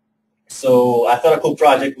 So I thought a cool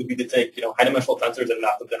project would be to take, high-dimensional tensors and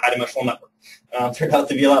map them to a high-dimensional network. Turned out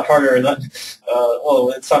to be a lot harder than, well,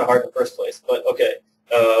 it's not hard in the first place, but okay.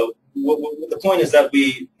 The point is that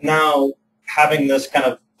we now, having this kind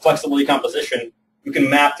of flexible decomposition, we can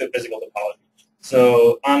map to physical topology.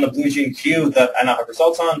 So on the BlueGeneQ that I now have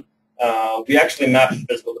results on, we actually map the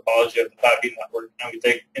physical topology of the 5D network, and we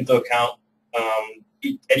take into account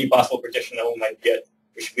any possible partition that we might get,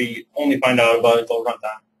 which we only find out about until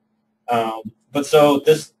runtime. But so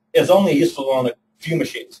this is only useful on a few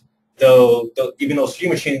machines, though even those few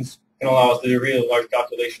machines can allow us to do really large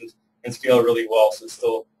calculations and scale really well, so it's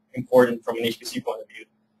still important from an HPC point of view.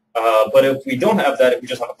 But if we don't have that, if we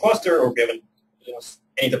just have a cluster or we have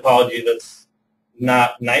any topology that's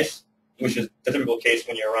not nice, which is the typical case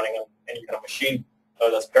when you're running on any kind of machine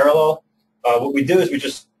that's parallel, what we do is we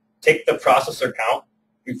just take the processor count,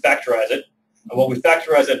 we factorize it. Well, we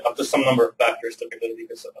factorize it up to some number of factors typically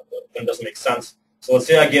because it doesn't make sense. So let's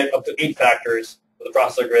say I get up to 8 factors with a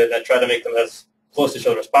processor grid and I try to make them as close to each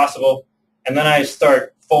other as possible. And then I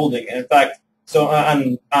start folding. And in fact, So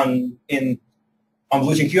on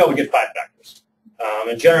Boolean Q, I would get 5 factors.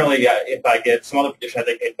 And generally, if I get some other prediction, I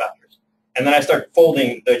take 8 factors. And then I start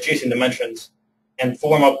folding the adjacent dimensions and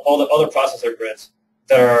form up all the other processor grids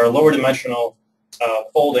that are lower dimensional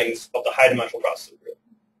foldings of the high dimensional processor grid.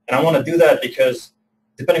 And I want to do that because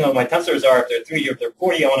depending on what my tensors are, if they're 3D or if they're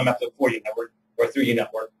 4D, I want to map to a 4D network or a 3D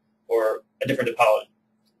network or a different topology.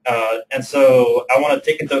 And so I want to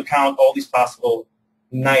take into account all these possible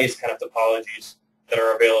nice kind of topologies that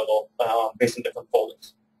are available based on different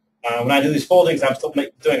foldings. When I do these foldings, I'm still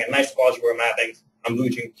doing a nice topology where I'm mapping on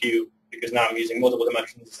Boolean Q because now I'm using multiple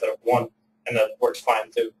dimensions instead of one, and that works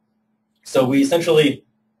fine too. So we essentially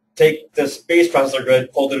take this base processor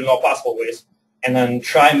grid, fold it in all possible ways, and then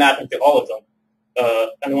try mapping to all of them.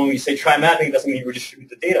 And when we say try mapping, it doesn't mean redistribute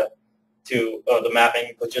the data to the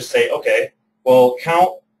mapping, but just say, okay, well,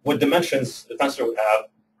 count what dimensions the tensor would have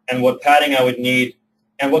and what padding I would need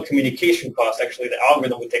and what communication costs actually the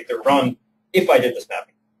algorithm would take to run if I did this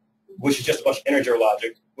mapping, which is just a bunch of integer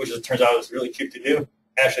logic, which it turns out is really cheap to do, and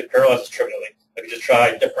actually parallels trivially. I could just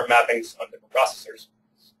try different mappings on different processors.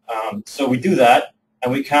 So we do that,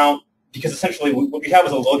 and we count, because essentially what we have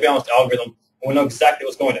is a load-balanced algorithm, and we know exactly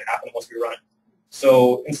what's going to happen once we run it.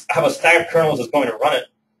 So I have a stack of kernels that's going to run it,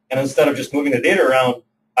 and instead of just moving the data around,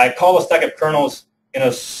 I call a stack of kernels in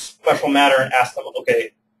a special manner and ask them,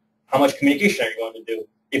 okay, how much communication are you going to do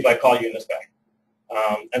if I call you in this fashion?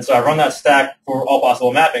 And so I run that stack for all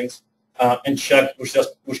possible mappings and check which does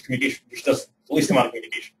the least amount of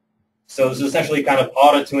communication. So this is essentially kind of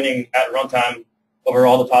auto-tuning at runtime over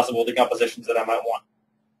all the possible decompositions that I might want.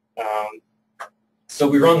 So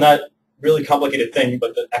we run that really complicated thing,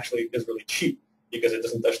 but that actually is really cheap because it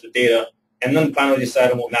doesn't touch the data. And then finally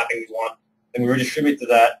decide on what mapping we want. Then we redistribute to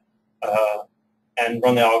that and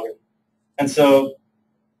run the algorithm. And so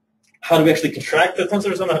how do we actually contract the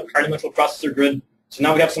tensors on a high-dimensional processor grid? So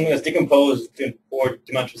now we have something that's decomposed in 4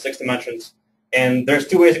 dimensions, 6 dimensions. And there's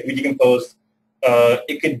 2 ways it can be decomposed.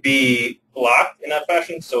 It could be blocked in that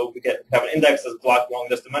fashion, so we can have an index that's blocked along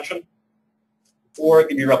this dimension, or it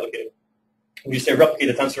could be replicated. We just say replicate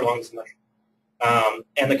the tensor along this dimension.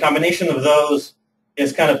 And the combination of those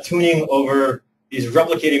is kind of tuning over these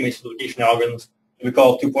replicating multiplication algorithms that we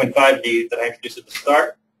call 2.5D that I introduced at the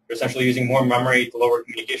start. We're essentially using more memory to lower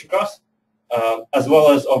communication costs, as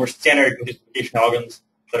well as over standard multiplication algorithms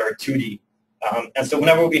that are 2D. And so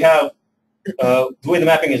whenever we have, the way the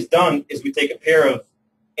mapping is done is we take a pair of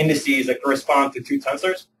indices that correspond to 2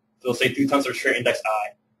 tensors. So we'll say 2 tensors share index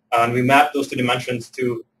I. And we map those 2 dimensions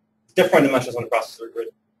to different dimensions on the processor grid.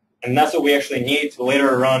 And that's what we actually need to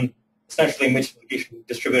later run essentially multiplication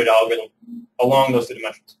distributed algorithm along those 2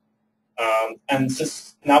 dimensions. And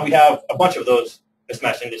since now we have a bunch of those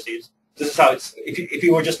mismatched indices, this is how it's, if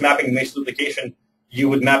you were just mapping multiplication, you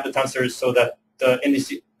would map the tensors so that the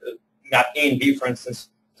indices, map A and B, for instance,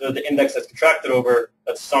 so that the index that's contracted over,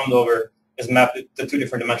 that's summed over, is mapped to 2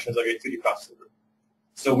 different dimensions of your 2D processor grid.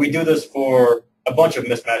 So we do this for a bunch of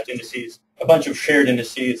mismatched indices, a bunch of shared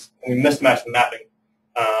indices, and we mismatch the mapping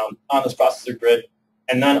on this processor grid.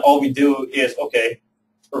 And then all we do is, okay,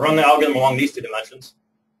 we run the algorithm along these 2 dimensions,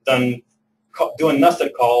 then do a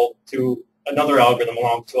nested call to another algorithm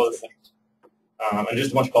along 2 other dimensions. And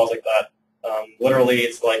just a bunch of calls like that. Literally,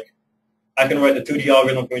 it's like I can write the 2D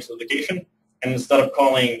algorithm for each multiplication, and instead of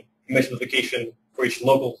calling multiplication for each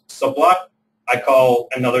local subblock, I call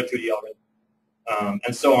another 2D algorithm,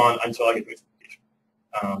 and so on until I get to multiplication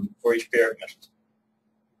for each pair of dimensions.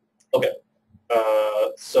 Okay,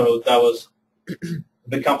 so that was a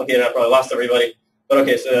bit complicated. I probably lost everybody. But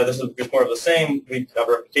okay, so this is just more of the same. We have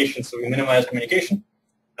replication, so we minimize communication.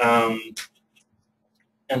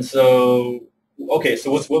 And so, okay,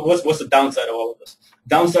 so what's the downside of all of this?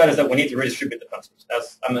 Downside is that we need to redistribute the tensors,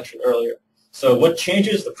 as I mentioned earlier. So what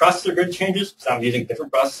changes? The processor grid changes, so I'm using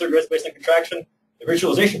different processor grids based on contraction. The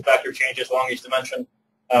virtualization factor changes along each dimension,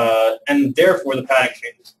 and therefore the padding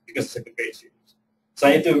changes because it's a base changes. So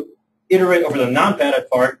I need to iterate over the non-padded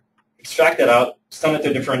part, extract it out, send it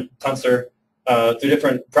to a different tensor, to a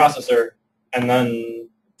different processor, and then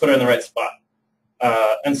put it in the right spot.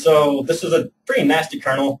 And so this is a pretty nasty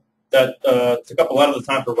kernel that took up a lot of the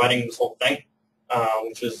time for writing this whole thing,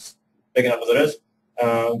 which is big enough as it is.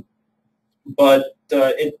 But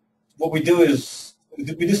what we do is we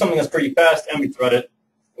do something that's pretty fast, and we thread it.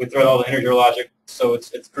 We thread all the integer logic, so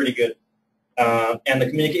it's pretty good. And the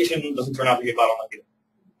communication doesn't turn out to be a bottleneck either.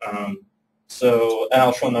 And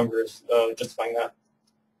I'll show numbers justifying that.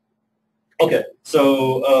 Okay,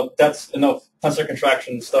 so that's enough tensor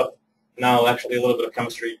contraction stuff. Now, actually, a little bit of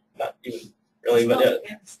chemistry, not even really, but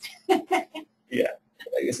yeah,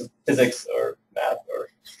 I guess it's physics or math or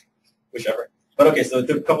whichever. But okay, so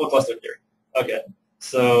a couple of cluster theory. Okay,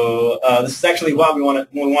 so this is actually why we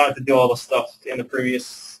wanted to do all the stuff in the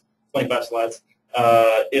previous 25 slides,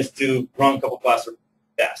 is to run a couple cluster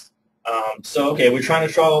fast. So okay, we're trying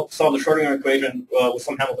to solve the Schrodinger equation with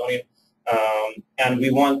some Hamiltonian, and we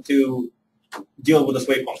want to deal with this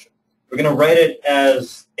wave function. We're going to write it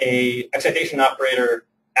as a excitation operator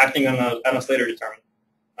acting on a Slater determinant,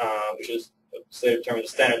 which is Slater determinant,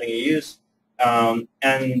 the standard thing you use.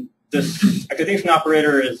 And this excitation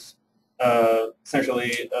operator is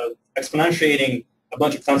essentially exponentiating a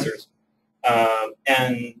bunch of tensors.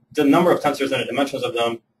 And the number of tensors and the dimensions of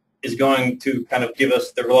them is going to kind of give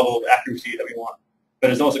us the level of accuracy that we want.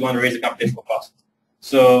 But it's also going to raise the computational cost.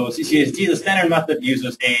 So CCSD, the standard method,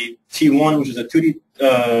 uses a T1, which is a 2D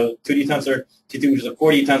tensor, T2, which is a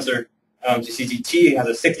 4D tensor. CCT has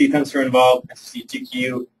a 6D tensor involved, and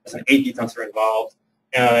CCTQ has an 8D tensor involved.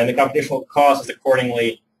 And the computational cost is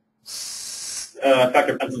accordingly a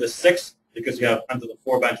factor of n to the 6, because you have n to the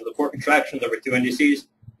 4 by n to the 4 contractions over 2 indices,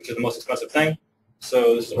 which is the most expensive thing.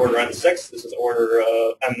 So this is order n6, this is order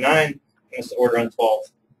n9, and this is order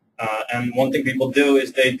n12. And one thing people do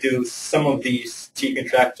is they do some of these T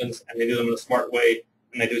contractions, and they do them in a smart way,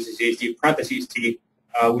 and they do CCSD parentheses T,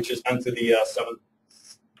 which is n to the 7th,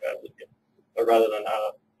 rather than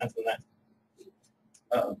n to the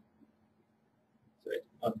 9th.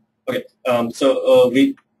 Okay, so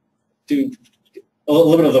we do a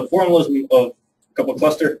little bit of the formulas of a couple of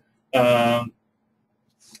cluster.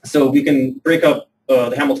 So we can break up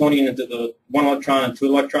the Hamiltonian into the 1 electron and 2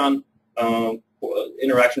 electron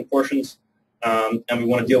interaction portions, and we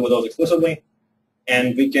want to deal with those explicitly.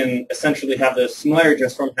 And we can essentially have the similarity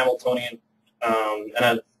just from Hamiltonian,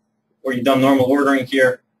 and where you've done normal ordering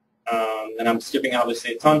here, and I'm skipping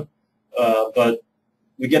obviously a ton, but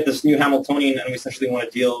we get this new Hamiltonian, and we essentially want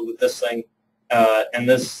to deal with this thing, and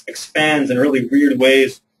this expands in really weird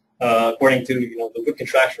ways according to the good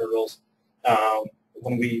contraction rules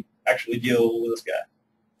when we actually deal with this guy.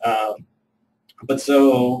 But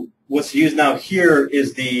so what's used now here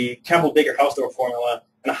is the Campbell-Baker-Hausdorff formula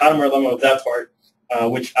and a Hadamard lemma of that part,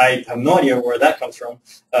 which I have no idea where that comes from.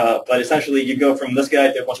 But essentially, you go from this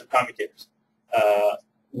guy to a bunch of commutators,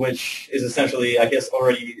 which is essentially, I guess,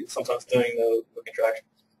 already sometimes doing the contraction.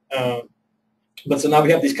 But so now we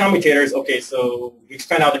have these commutators. Okay, so we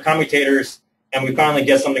expand out the commutators, and we finally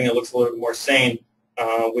get something that looks a little bit more sane,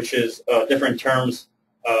 which is different terms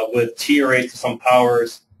with t raised to some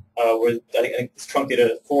powers, with I think it's truncated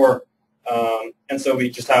at 4. And so we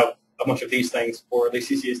just have a bunch of these things for the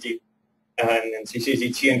CCSD. And in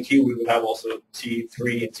CCSD T and Q, we would have also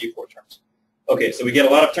T3 and T4 terms. Okay, so we get a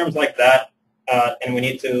lot of terms like that, and we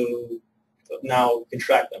need to now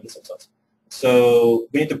contract them in some sense. So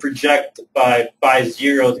we need to project by phi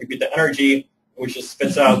 0 to compute the energy, which just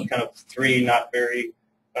spits out kind of 3 not very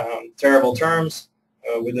terrible terms.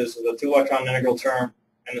 With this is a 2-electron integral term,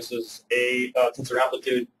 and this is a tensor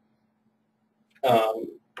amplitude,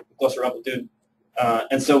 cluster amplitude.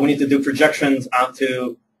 And so we need to do projections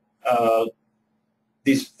onto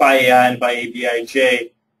these phi ai and phi a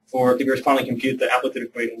bij to correspondingly compute the amplitude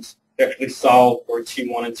equations to actually solve for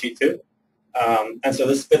T1 and T2. And so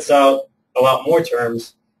this spits out a lot more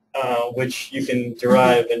terms, which you can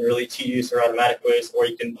derive in really tedious or automatic ways, or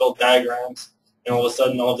you can build diagrams, and all of a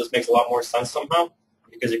sudden all of this makes a lot more sense somehow,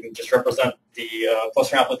 because you can just represent the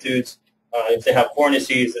cluster amplitudes. If they have 4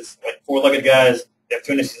 indices, it's like 4-legged guys. They have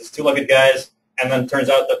 2 indices, it's 2-legged guys. And then it turns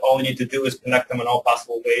out that all you need to do is connect them in all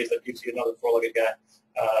possible ways. That gives you another 4-legged guy.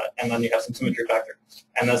 And then you have some symmetry factor.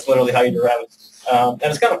 And that's literally how you derive it. And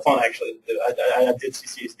it's kind of fun, actually. I did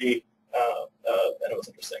CCSD, and it was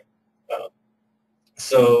interesting.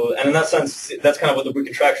 So, and in that sense, that's kind of what the root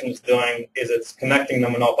contraction is doing, is it's connecting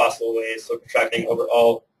them in all possible ways, so contracting over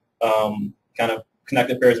all kind of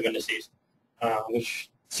connected pairs of indices, which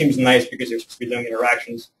seems nice because you're supposed to be doing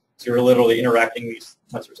interactions, so you're literally interacting these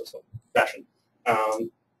tensors in some fashion.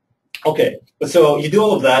 Okay, but so you do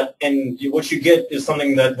all of that, and what you get is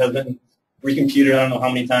something that has been recomputed I don't know how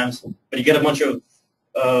many times, but you get a bunch of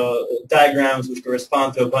diagrams which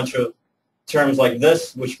correspond to a bunch of terms like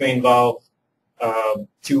this, which may involve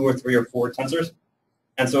 2 or 3 or 4 tensors.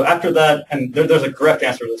 And so after that, and there's a correct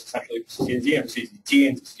answer to this, essentially, CCSD and CCT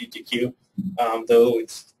and CCTQ, though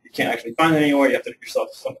you can't actually find it anywhere, you have to do it yourself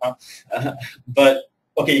somehow. But,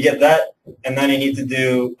 okay, you get that, and then you need to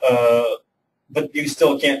do, but you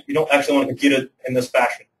still can't, you don't actually want to compute it in this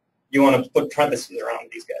fashion. You want to put parentheses around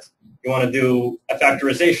these guys. You want to do a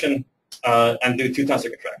factorization and do 2 tensor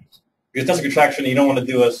contractions. Because tensor contraction, you don't want to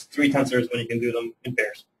do as 3 tensors when you can do them in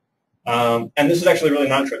pairs. And this is actually really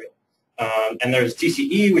non-trivial. And there's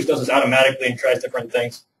TCE, which does this automatically and tries different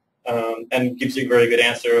things. and gives you a very good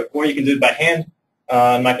answer. Or you can do it by hand.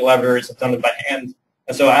 My collaborators have done it by hand.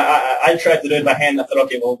 And so I tried to do it by hand. I thought,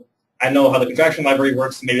 okay, well, I know how the contraction library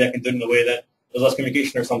works. Maybe I can do it in a way that there's less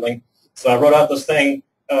communication or something. So I wrote out this thing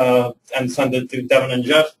and sent it to Devin and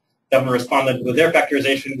Jeff. Devin responded with their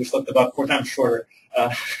factorization, which looked about 4 times shorter.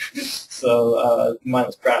 So mine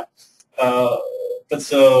was crap. But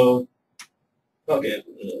so, okay,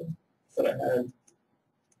 that I had.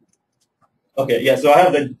 Okay, yeah, so I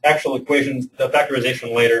have the actual equations, the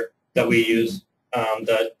factorization later that we use,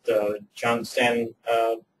 that John Stan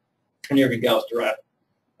and Jürgen Gauss derived.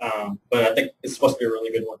 But I think it's supposed to be a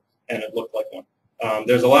really good one, and it looked like one.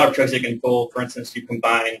 There's a lot of tricks you can pull. For instance, you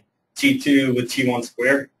combine T2 with T1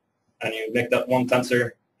 squared, and you make that one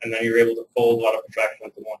tensor, and then you're able to fold a lot of contraction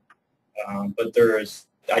into one. But there's,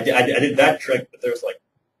 I did that trick, but there's like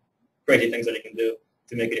crazy things that you can do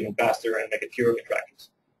to make it even faster and make it fewer contractions.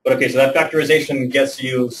 But okay, so that factorization gets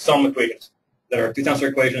you some equations that are 2 tensor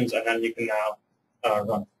equations, and then you can now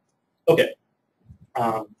run. Okay.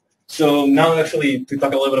 So now actually to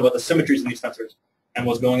talk a little bit about the symmetries in these tensors and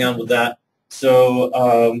what's going on with that.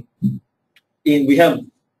 So we have,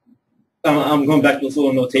 I'm going back to this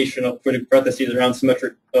little notation of putting parentheses around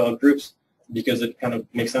symmetric groups because it kind of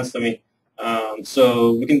makes sense to me.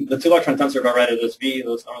 So we can, the 2-electron tensor, if I write it as V,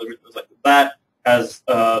 those like that, has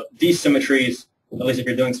these symmetries, at least if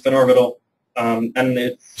you're doing spin orbital, and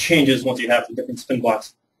it changes once you have the different spin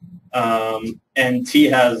blocks. And T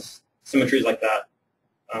has symmetries like that.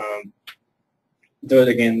 Though it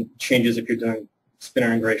again changes if you're doing spin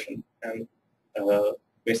integration and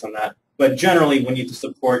based on that. But generally, we need to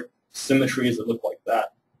support symmetries that look like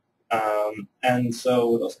that. And so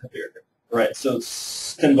what else have we here? Right. So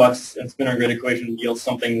spin blocks and spin integrated equation yields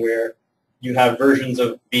something where you have versions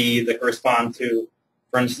of B that correspond to,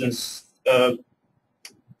 for instance, if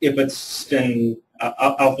it's spin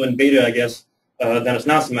alpha and beta, I guess, then it's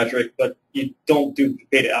not symmetric, but you don't do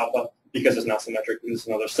beta alpha because it's not symmetric. It's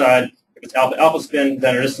another side. If it's alpha alpha spin,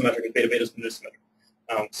 then it is symmetric. If beta beta spin, it is symmetric.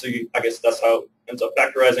 So I guess that's how it ends up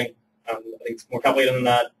factorizing. I think it's more complicated than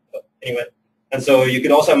that, but anyway. And so you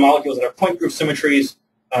could also have molecules that are point group symmetries,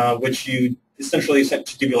 which you essentially should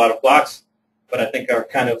give you a lot of blocks, but I think are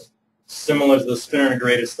kind of similar to the spin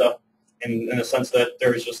integrated stuff in the sense that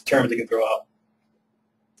there's just terms you can throw out.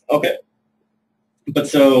 Okay. But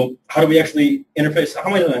so how do we actually interface? How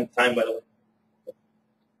am I doing on time, by the way?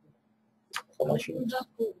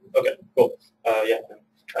 Okay, cool. Yeah,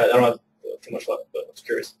 I don't have too much left, but I was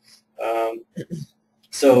curious.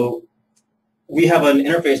 So we have an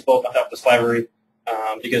interface built on top of this library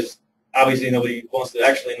because obviously nobody wants to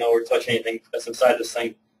actually know or touch anything that's inside this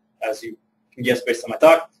thing, as you can guess based on my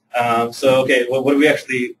talk. So okay, well, what do we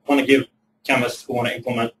actually want to give chemists who want to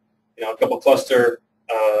implement, a couple cluster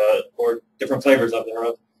or different flavors of their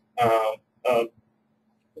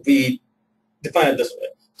we define it this way.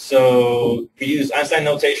 So we use Einstein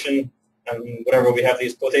notation and whatever. We have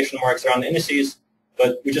these quotation marks around the indices,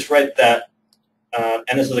 but we just write that,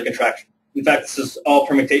 and this is a contraction. In fact, this is all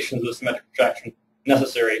permutations of the symmetric contraction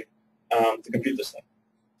necessary to compute this thing.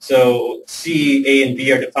 So C, A, and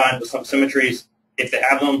B are defined with some symmetries. If they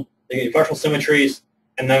have them, they get partial symmetries,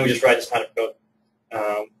 and then we just write this kind of code.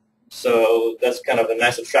 So that's kind of a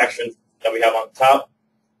nice abstraction that we have on top.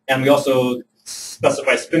 And we also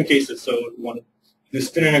specify spin cases. So we want to do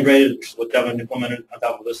spin integrated, which is what Devin implemented on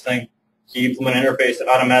top of this thing. He implemented an interface that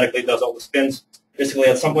automatically does all the spins. Basically,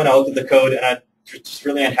 at some point, I looked at the code, and I was just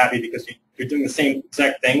really unhappy because you're doing the same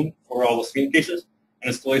exact thing for all the spin cases, and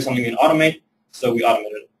it's clearly something you can automate, so we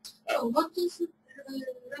automated it. So what is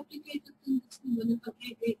replicated in this when you have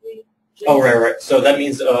A? Oh, right. So that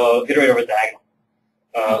means iterate over diagonal.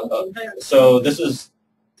 So this is,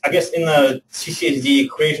 I guess, in the CCSD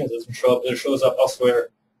equations, it doesn't show up. It shows up elsewhere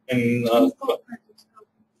in.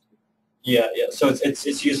 Yeah. So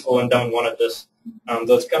it's useful, and Devin wanted this.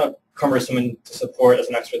 Though it's kind of cumbersome to support as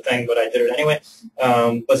an extra thing, but I did it anyway.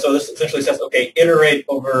 But so this essentially says, okay, iterate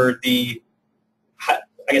over the, I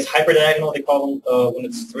guess, hyperdiagonal, they call them, when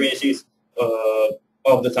it's 3 indices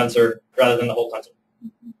of the tensor rather than the whole tensor.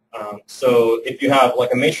 So if you have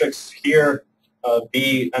like a matrix here,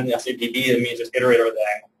 B, and I say BB, it means just iterate over the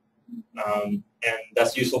diagonal. And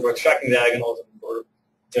that's useful for extracting diagonals and for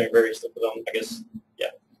doing various stuff with them, I guess, yeah.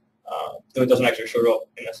 Though it doesn't actually show up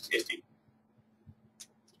in SCSD.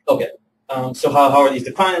 Okay, so how are these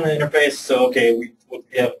defined in the interface? So okay,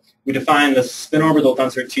 we define the spin orbital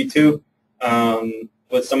tensor T2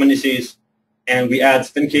 with some indices, and we add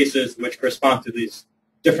spin cases which correspond to these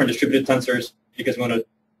different distributed tensors because we want to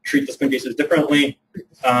treat the spin cases differently.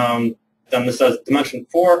 Then this has dimension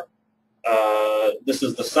 4. This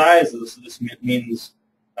is the size. This means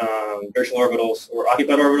inertial orbitals, or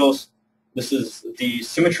occupied orbitals. This is the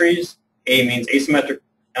symmetries. A means asymmetric,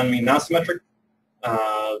 N means non-symmetric,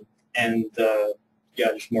 and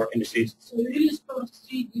just more indices. So you really suppose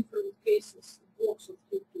 3 different cases, blocks of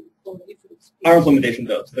 2 for different speeds. Our implementation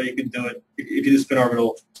does. So you can do it, if you do spin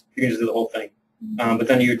orbital, you can just do the whole thing. But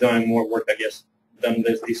then you're doing more work, I guess, than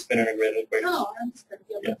there's these spin integrated equations. No, I understand.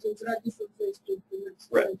 Yeah, but there are different ways to implement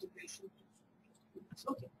integration.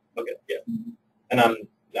 Okay. Okay, yeah. And I'm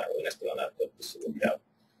not really an expert on that, but this is what we have.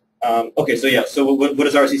 Okay, so yeah, so what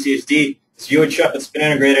is RCCHD? It's UHF, it's spin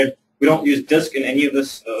integrated. We don't use disk in any of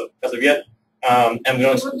this as of yet. And we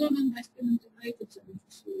don't. What do you mean by spin integrated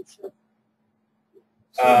UHF?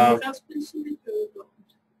 So you have spin symmetry or don't?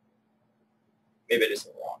 Maybe it is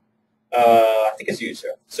wrong. I think it's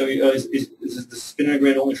UHF. So is the spin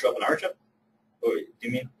integrated only show up in RHF? Or do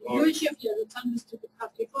you mean? UHF, yeah, the time distributed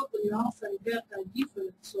half the photon, alpha and beta are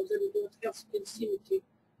different, so that we don't have spin symmetry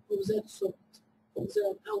of that sort.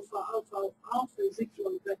 The alpha is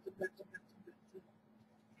equal to beta.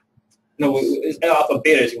 No, it's alpha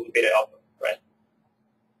beta is equal to beta alpha, right?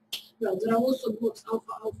 Well, there are also blocks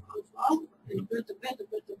alpha, and beta.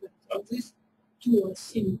 And these two are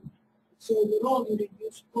similar. So overall, you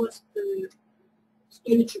reduce cost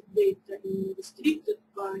storage of data in restricted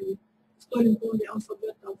by storing only alpha,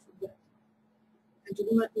 beta. And you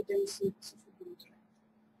do not need any synthesis of the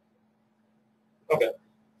Okay.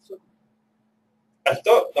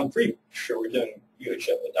 I'm pretty sure we're doing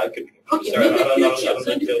UHF, but I could be. Okay, sorry, maybe I don't know.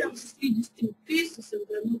 so you have 3 distinct cases and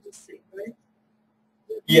they're not the same, right?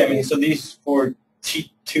 Yeah, I mean, so these for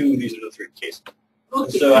T2, these are the 3 cases.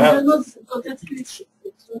 Okay, so I have. So that's glitch.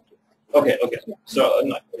 Okay. Yeah. So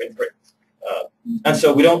okay, great. And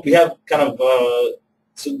so we have kind of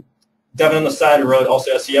so Devin on the side wrote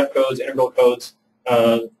also SCF codes, integral codes,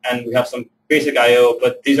 and we have some basic I/O,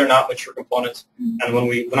 but these are not mature components. And when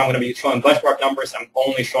I'm going to be showing benchmark numbers, I'm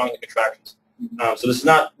only showing the contractions. So this is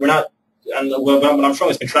not, and what I'm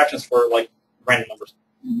showing is contractions for like random numbers.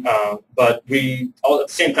 But we all at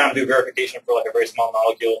the same time do verification for like a very small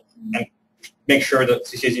molecule and make sure that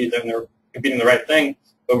CCAZ they're computing the right thing.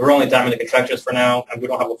 But we're only timing the contractions for now, and we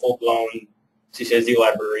don't have a full-blown CCAZ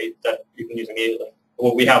library that you can use immediately.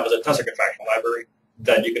 What we have is a tensor contraction library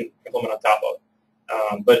that you can implement on top of.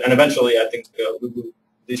 And eventually, I think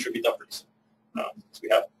these should be done pretty soon. So we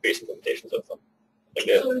have basic implementations of them.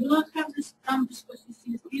 So we do not have this time to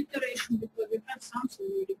CCAZ iteration because we had something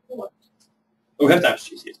in the report. We have times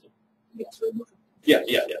CCAZ. Yes, we do. Yeah.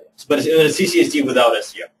 But it's CCAZ without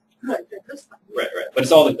SCF. Right, that's fine. Right. But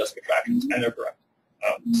it's all the tensor contractions, and they're correct.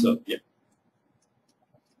 So yeah.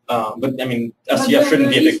 But I mean, SCF shouldn't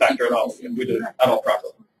be a big factor at all if we do it at all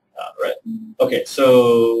properly. Right. Okay.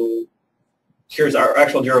 So here's our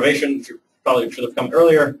actual derivation, which probably should have come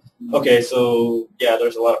earlier. Okay. So yeah,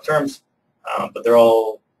 there's a lot of terms, but they're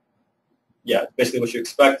all basically what you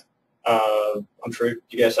expect. I'm sure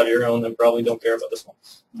you guys have your own and probably don't care about this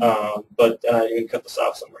one. But you can cut this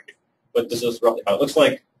off somewhere here. But this is roughly how it looks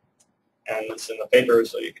like, and it's in the paper,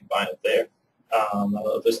 so you can find it there. I don't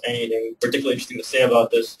know if there's anything particularly interesting to say about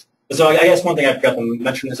this. So I guess one thing I forgot to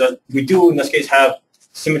mention is that we do, in this case, have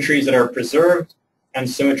symmetries that are preserved and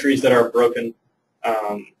symmetries that are broken.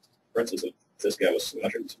 For instance, if this guy was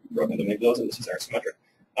symmetric, it's broken, then maybe those indices aren't symmetric.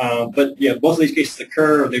 But yeah, both of these cases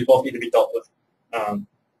occur. They both need to be dealt with.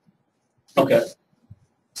 Okay.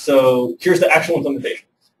 So here's the actual implementation.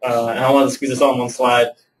 And I want to squeeze this all in one slide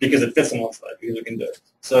because it fits in one slide because we can do it.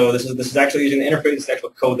 So this is actually using the interface, the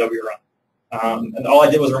actual code that we run. And all I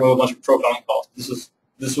did was remove a bunch of profiling calls.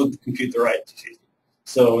 This would compute the right CCAZ.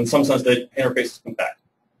 So in some sense, the interface is compact.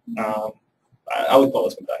 I would call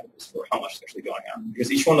this compact for how much is actually going on,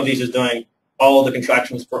 because each one of these is doing all the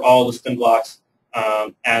contractions for all the spin blocks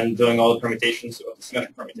and doing all the permutations of the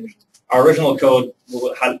symmetric permutations. Our original code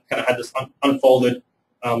kind of had this unfolded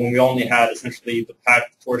when we only had essentially the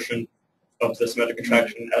packed portion of the symmetric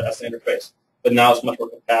contraction as the interface. But now it's much more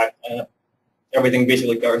compact. Everything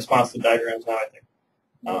basically corresponds to diagrams now, I think.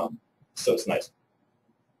 So it's nice.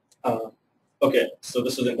 Okay, so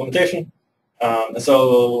this is the implementation. And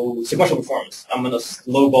so sequential performance. I'm going to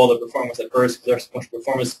lowball the performance at first because our sequential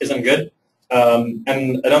performance isn't good. And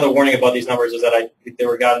another warning about these numbers is that they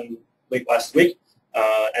were gotten late last week,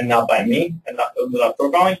 and not by me, and not without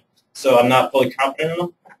programming. So I'm not fully confident in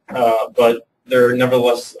them, but they're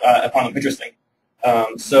nevertheless, I found them interesting.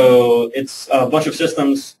 So it's a bunch of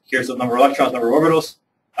systems. Here's the number of electrons, number of orbitals,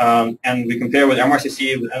 and we compare with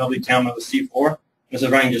MRCC, with NWChem, and with C4. This is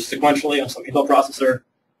running just sequentially on some Intel processor,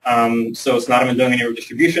 so it's not even doing any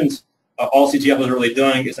redistributions. All CGF is really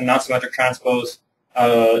doing is a non-symmetric transpose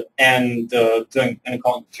and doing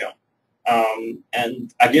inequality shown.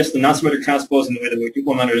 And I guess the non-symmetric transpose and the way that we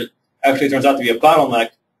implemented it actually turns out to be a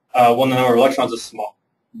bottleneck when the number of electrons is small,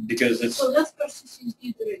 because it's... So that's persistence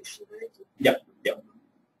iteration, right? Yeah.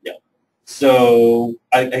 So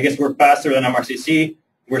I guess we're faster than MRCC,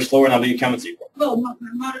 we're slower than WChem and C4. Well,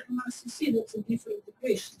 MRCC, that's a different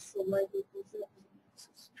equation, so why do we do that?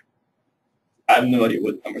 I have no idea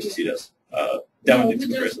what MRCC does. Down with the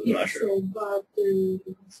comparison, I'm not sure. So, but we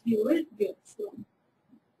already get from...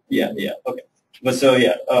 Yeah, okay. But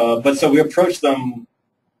so we approach them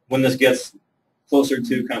when this gets closer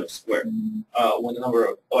to kind of square, when the number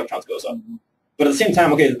of electrons goes up. But at the same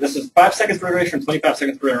time, okay, this is 5 seconds per iteration, 25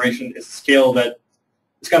 seconds per iteration is a scale that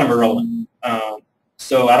is kind of irrelevant.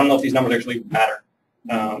 So I don't know if these numbers actually matter.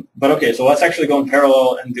 But okay, so let's actually go in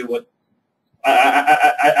parallel and do what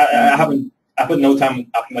I put no time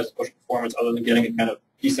in optimizing push performance other than getting it kind of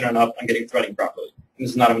decent enough and getting threading properly. And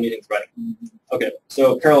this is not even needing threading. Okay,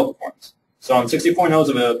 so parallel performance. So on 64 nodes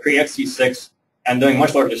of a pre-XT6, and doing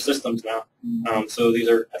much larger systems now. So these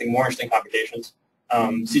are, I think, more interesting computations.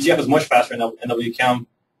 CGF is much faster than WChem.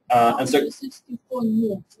 And so 64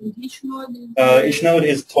 nodes. And each node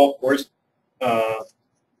is 12 cores.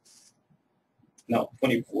 No,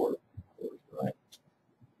 24 cores, right?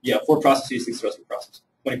 Yeah, 4 processes, 6 recipe processes,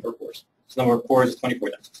 24 cores. So the number of cores is 24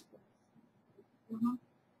 times 64.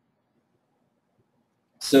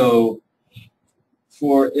 So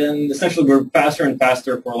essentially we're faster and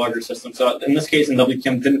faster for a larger system. So in this case, in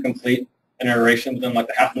WChem didn't complete an iteration within like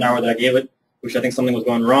the half an hour that I gave it, which I think something was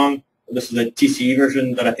going wrong. This is a TCE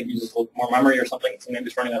version that I think uses a little more memory or something, so maybe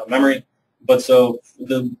it's running out of memory. But so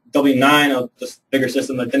the W9 of this bigger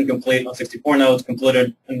system that didn't complete on 64 nodes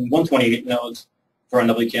completed in 128 nodes for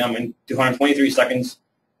WChem in 223 seconds.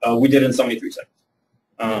 We did it in 73 seconds.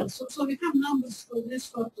 So we have numbers for this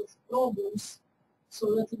sort of problems,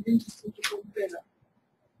 so that would be interesting to compare.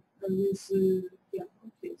 And this, yeah,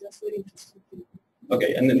 okay, that's very interesting.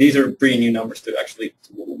 Okay, and then these are pretty new numbers too, actually.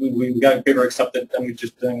 We got a paper accepted, and we're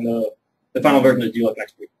just doing the final version of the DLUC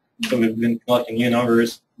next week. So we've been collecting new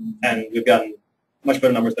numbers, and we've gotten much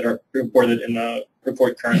better numbers that are reported in the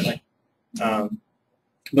report currently.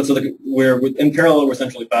 But so we're in parallel, we're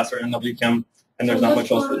essentially faster in WChem, and there's not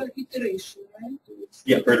much else. For iteration, right?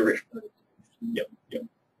 Yeah, per iteration. Yep.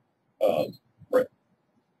 Right.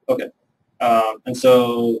 Okay. And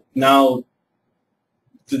so now,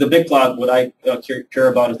 to the big plot, what I care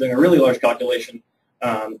about is doing a really large calculation,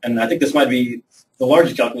 and I think this might be the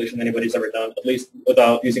largest calculation anybody's ever done, at least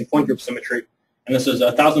without using point group symmetry. And this is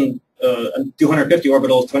 250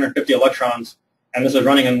 orbitals, 250 electrons, and this is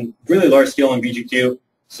running on really large scale in VGQ.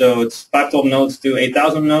 So it's 512 nodes to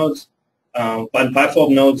 8,000 nodes. But in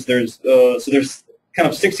 512 nodes, there's kind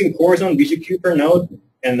of 16 cores on VGQ per node,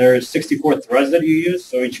 and there's 64 threads that you use.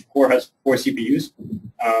 So each core has 4 CPUs.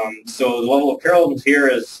 So the level of parallelism here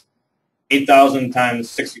is 8,000 times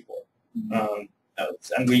 64.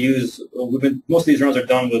 And most of these runs are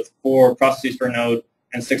done with 4 processes per node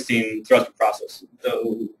and 16 threads per process.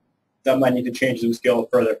 So that might need to change as we scale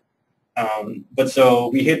further. But so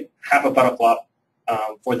we hit half a petaflop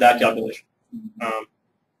for that calculation.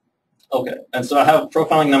 Okay, and so I have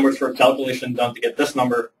profiling numbers for calculation done to get this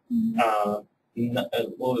number a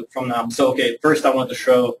little bit from now. So okay, first I want to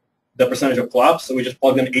show the percentage of flops. So we just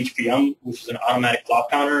plugged in HPM, which is an automatic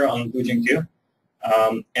flop counter on BlueGenQ,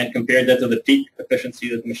 and compared that to the peak efficiency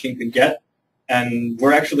that the machine could get. And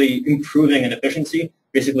we're actually improving in efficiency,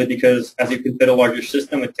 basically because as you can fit a larger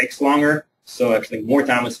system, it takes longer. So actually more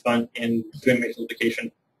time is spent in doing matrix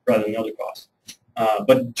multiplication rather than other costs.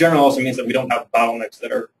 But general also means that we don't have bottlenecks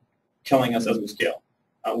that are killing us as we scale,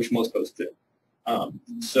 which most codes do.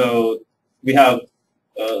 So we have,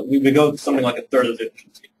 we go to something like a third of the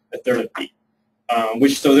efficiency, a third of peak,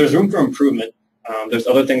 so there's room for improvement. There's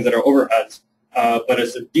other things that are overheads, but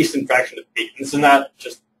it's a decent fraction of peak. This is not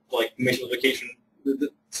just like matrix multiplication.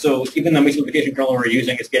 So even the matrix multiplication kernel we're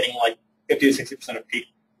using is getting like 50 to 60% of peak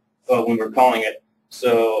when we're calling it.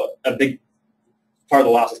 So a big part of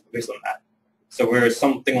the loss is based on that. So we're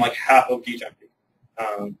something like half of DGEM peak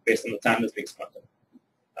based on the time that's being spent.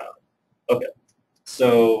 Okay,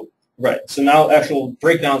 so right. So now actual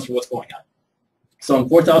breakdowns for what's going on. So on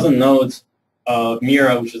 4,000 nodes of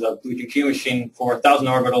Mira, which is a BlueGenQ machine, for 1,000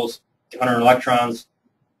 orbitals, 200 electrons,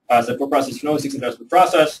 so 4 processes, 16 threads per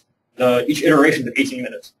process. Each iteration is 18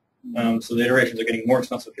 minutes. So the iterations are getting more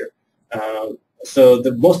expensive here. So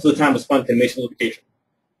most of the time is spent in matrix multiplication.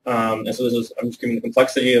 And so this is, I'm just giving the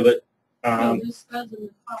complexity of it. Yeah.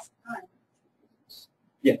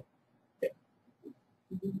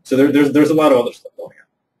 So there's a lot of other stuff going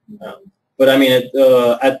on. But I mean, at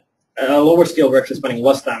a lower scale, we're actually spending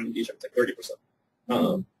less time in DGEM, like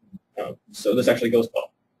 30%. So this actually goes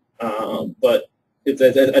well. But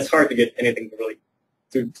it's hard to get anything to really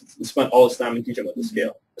to spend all this time and teach them at the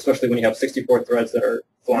scale, especially when you have 64 threads that are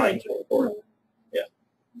flying forward. Yeah.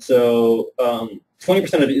 So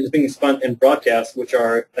 20% of it is being spent in broadcasts, which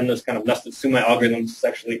are in this kind of nested SUMA algorithms. It's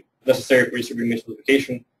actually necessary for distributed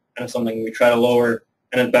simplification, and it's something we try to lower.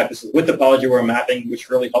 And in fact, this is with topology-aware mapping, which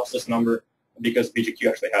really helps this number because BGQ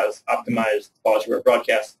actually has optimized topology-aware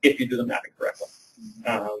broadcasts if you do the mapping correctly.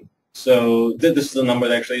 So this is a number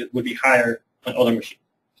that actually would be higher on other machines.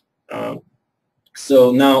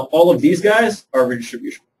 So now all of these guys are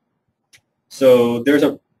redistribution. So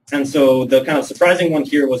so the kind of surprising one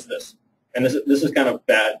here was this, and this is kind of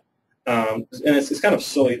bad, and it's kind of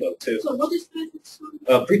silly though too. So what is prefix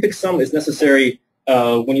sum? Prefix sum is necessary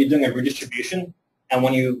when you're doing a redistribution, and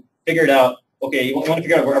when you figure it out. Okay, you want to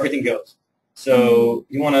figure out where everything goes. So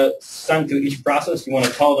you want to send to each process. You want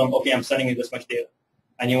to tell them, okay, I'm sending you this much data,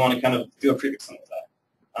 and you want to kind of do a prefix sum with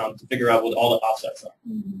that to figure out what all the offsets are.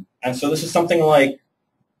 And so this is something like,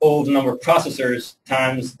 the number of processors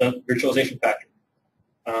times the virtualization factor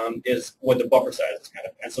is what the buffer size is kind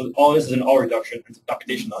of. And so all this is an all reduction and some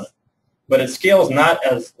computation on it. But it scales not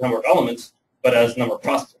as the number of elements, but as the number of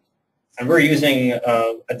processors. And we're using,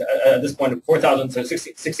 at this point, 4,000 to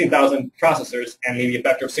 16,000 processors and maybe a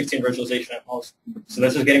factor of 16 virtualization at most. So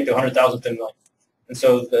this is getting to 100,000 to a million. And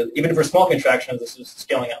so even for small contractions, this is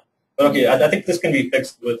scaling up. But okay, I think this can be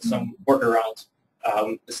fixed with some workarounds.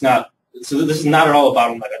 It's not. So this is not at all a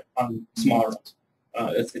bottleneck on smaller runs.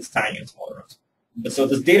 It's tiny in smaller runs. But so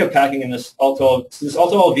this data packing in this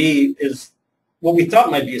Alt-OLV is what we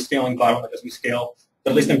thought might be a scaling bottleneck as we scale.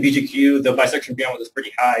 But at least in BGQ, the bisection bandwidth is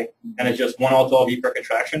pretty high, and it's just one Alt-OLV per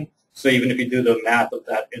contraction. So even if you do the math of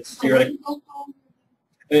that, it's theoretically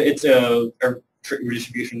it's a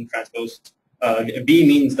redistribution transpose. B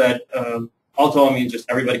means that Alt-OLV means just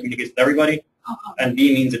everybody communicates with everybody, and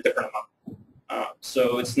B means a different amount.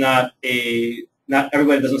 So it's not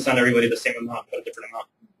everybody doesn't send everybody the same amount, but a different amount,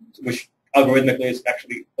 which algorithmically is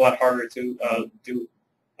actually a lot harder to do,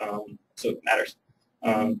 so it matters.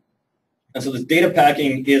 And so this data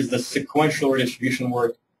packing is the sequential redistribution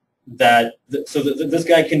work that, this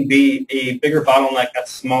guy can be a bigger bottleneck at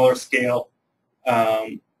smaller scale,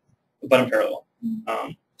 but in parallel.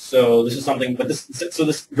 So this is something, so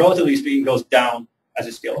this relatively speaking goes down as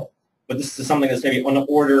you scale up. But this is something that's maybe on the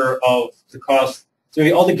order of the cost. So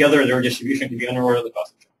maybe altogether, their distribution can be on the order of the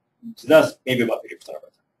cost of the job. So that's maybe about 50% of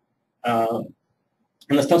our time.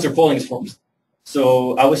 And the tensor folding is 4%.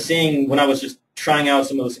 So I was seeing when I was just trying out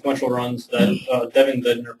some of the sequential runs that Devin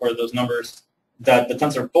did and reported those numbers, that the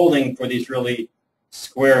tensor folding for these really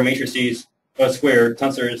square matrices, square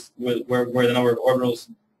tensors where the number of orbitals,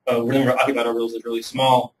 where the number of occupied orbitals is really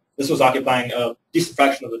small. This was occupying a decent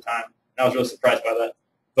fraction of the time. And I was really surprised by that.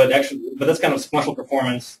 But that's kind of sequential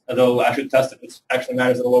performance, although I should test if it actually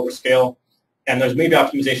matters at a lower scale. And there's maybe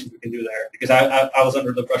optimizations we can do there, because I was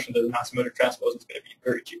under the impression that the non-symmetric transpose was going to be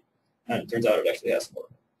very cheap. And it turns out it actually has more.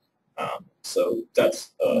 So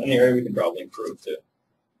that's an area we can probably improve too.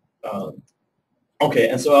 Okay,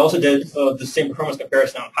 and so I also did the same performance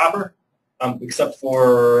comparison on Hopper, except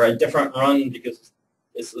for a different run because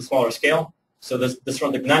it's a smaller scale. So this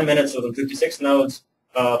run took 9 minutes with 56 nodes,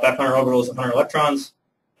 500 orbitals, 100 electrons.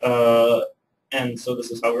 And so this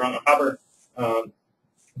is how we run on Hopper.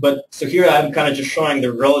 But so here I'm kind of just showing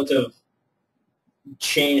the relative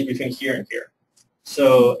change between here and here.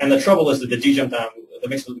 So, and the trouble is that the DGEM time, the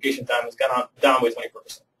mixed multiplication time, has gone down by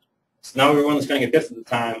 24%. So now we're only spending a fifth of the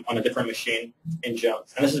time on a different machine in GEM.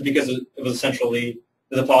 And this is because it was essentially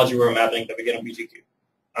the topology-aware mapping that we get on BGQ.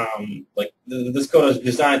 This code is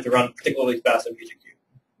designed to run particularly fast on BGQ.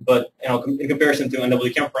 But in comparison to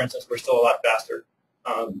NWChem, for instance, we're still a lot faster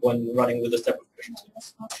when running with this type of efficiency.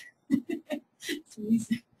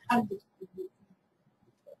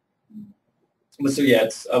 But so yeah,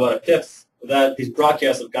 it's about a fifth of that. These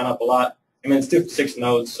broadcasts have gone up a lot. I mean, it's 56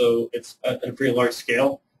 nodes, so it's at a pretty large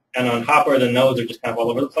scale. And on Hopper, the nodes are just kind of all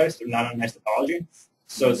over the place. They're not on a nice topology.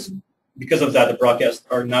 So it's because of that, the broadcasts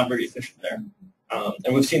are not very efficient there.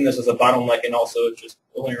 And we've seen this as a bottleneck and also just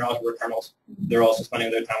linear algebra kernels. They're also spending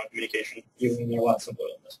their time on communication, even when they're a lot simpler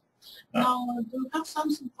than this. Now, do you have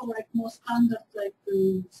something for like more standard, like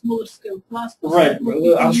smaller scale clusters? Right.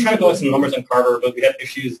 I was trying to collect some numbers on Carver, but we had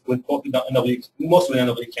issues with both mostly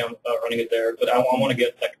NWChem running it there. But I want to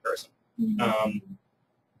get that comparison.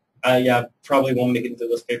 Yeah, probably won't make it into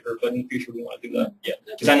this paper, but in the future we want to do that. Yeah,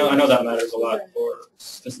 because I know that matters a lot for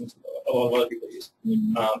systems a lot of other people use.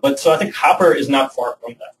 But so I think Hopper is not far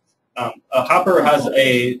from that. Hopper has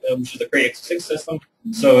which is a Cray X6 system,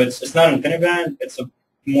 so it's not InfiniBand. It's a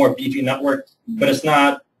more beefy network, but it's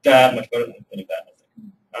not that much better than that, I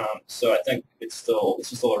think. So I think it's still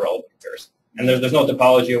a relevant comparison. And there's no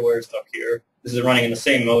topology-aware stuff here. This is running in the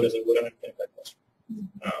same mode as it would on an infinite cluster.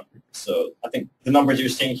 So I think the numbers you're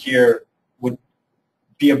seeing here would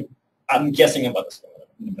be, I'm guessing about this one in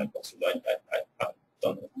an infinite cluster. I haven't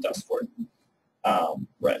done the test for it.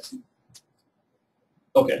 Right.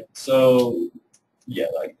 Okay, so yeah,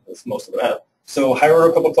 that's most of it. So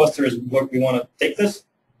hierarchical cluster is where we want to take this.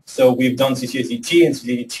 So we've done CCSDT, and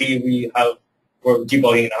CCSDT we're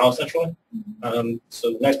debugging now essentially.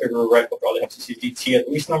 So the next paper we'll write will probably have CCSDT at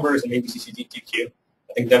least numbers and maybe CCSDTQ.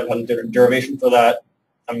 I think Dev has a derivation for that.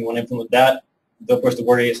 We want to implement that. Though, of course, the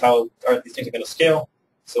worry is how are these things going to scale.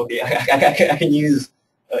 So okay, I can use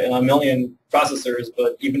a million processors,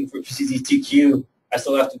 but even for CCSDTQ, I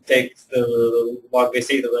still have to take the log base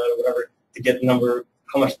 8 of that or whatever to get the number,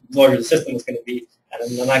 how much larger the system is going to be,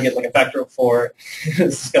 and then I get like a factor of 4.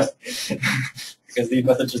 It's disgusting because these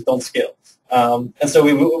methods just don't scale. And so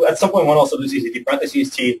we at some point want to also do CCSD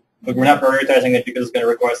parentheses T, but we're not prioritizing it because it's going to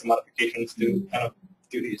require some modifications to kind of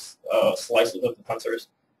do these slices of the tensors.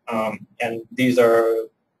 And these are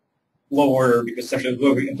low order because essentially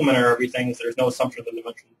we implement everything, so there's no assumption of the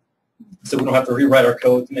dimension. So we don't have to rewrite our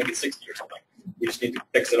code to make it 60 or something. We just need to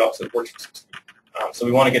fix it up so it works for 60. So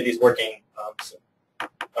we want to get these working.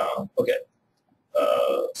 Okay.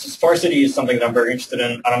 So sparsity is something that I'm very interested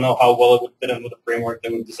in. I don't know how well it would fit in with the framework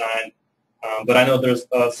that we've designed, but I know there's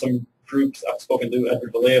some groups I've spoken to,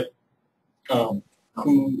 Edgar Solomonik,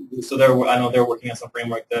 I know they're working on some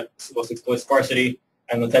framework that's supposed to exploit sparsity,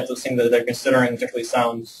 and the types of things that they're considering, which actually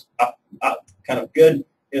sounds kind of good,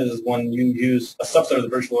 is when you use a subset of the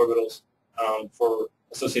virtual orbitals for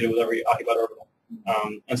associated with every occupied orbital.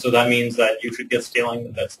 And so that means that you should get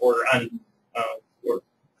scaling that's order n, or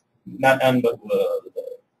not n, but the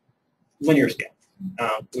linear scale,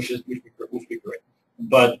 which would be great.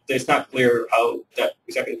 But it's not clear how that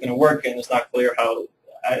exactly is going to work, and it's not clear how,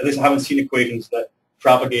 at least I haven't seen equations that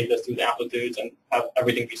propagate this through the amplitudes and have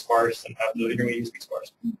everything be sparse and have the intermediates be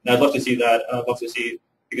sparse. And I'd love to see that, and I'd love to see,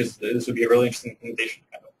 because this would be a really interesting implementation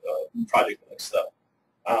kind of project like stuff.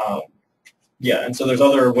 Yeah, and so there's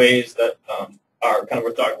other ways that are kind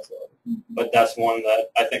of orthogonal, but that's one that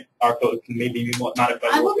I think our code can maybe be modified.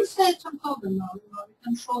 I wouldn't say it's orthogonal. We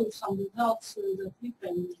can show you some results that we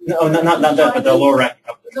can. No, not that, but the lower rank.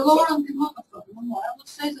 The lower rank is not orthogonal. No, I would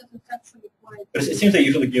say that it's actually quite. But it seems they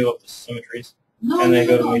usually give up the symmetries. No, and they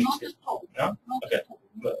go to not matrices. at all. No? Not Okay. at all.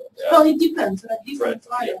 But, So it depends. Like different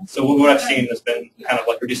variants. So what I've seen has been kind of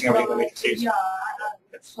like reducing everything to matrices. Yeah.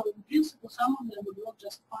 So in principle, some of them would work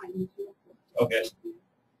just fine. Okay.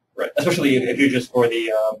 Right. Especially if you're just for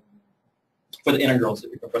the integrals, if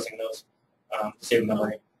you're compressing those to save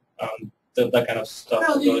memory, that kind of stuff.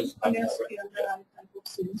 Well, goes, yes,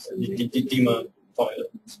 Dima told me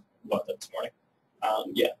about that this morning.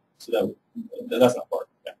 Yeah. So that's not part.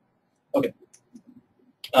 Yeah. Okay.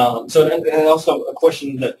 So and also a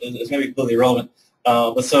question that is maybe completely irrelevant.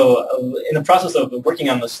 But so in the process of working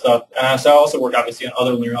on this stuff, and so I also work obviously on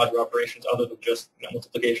other linear algebra operations other than just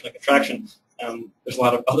multiplication and contraction. There's a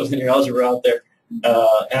lot of other linear algebra out there.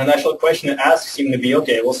 And the actual question it asks seemed to be,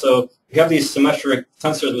 okay, well, so we have these symmetric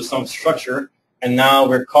tensors with some structure, and now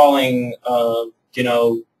we're calling,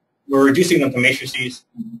 we're reducing them to matrices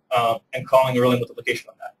and calling a really multiplication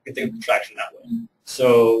on that. You can think of contraction that way.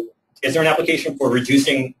 So is there an application for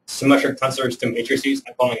reducing symmetric tensors to matrices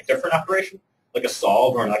and calling a different operation, like a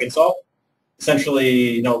solve or an eigensolve?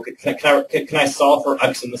 Essentially, can I solve for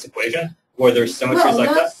x in this equation where there's symmetries like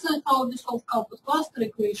that? Well, that's how we solve Cyclops cluster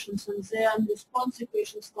equations, and then response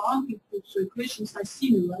equations for amplitude. So equations are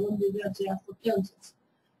similar, only that they are for tensors.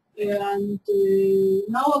 And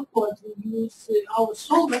in our code, we use our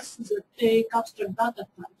solvers that take abstract data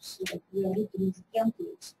types, like they are written as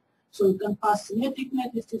templates. So you can pass symmetric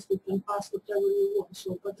matrices, you can pass whatever you want.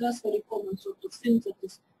 So, but that's very common sort of thing that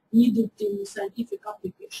is needed in scientific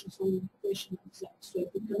applications on an equation like that. So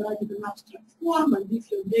if you can write it in abstract form, and if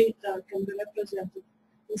your data can be represented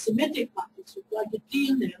in symmetric matrix, you plug it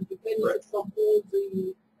in and you benefit from all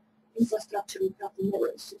the infrastructure we have in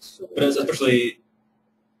matrices. So, but it's especially,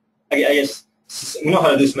 I guess, we know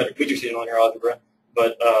how to do symmetric matrices in linear algebra,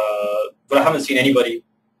 but what I haven't seen anybody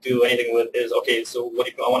do anything with is, okay, so what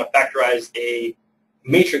if I want to factorize a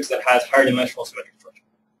matrix that has higher dimensional symmetric structure?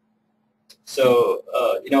 So,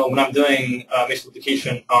 when I'm doing matrix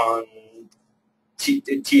multiplication on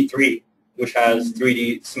T3, which has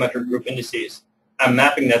 3D symmetric group indices, I'm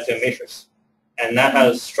mapping that to a matrix. And that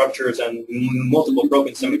has structures and multiple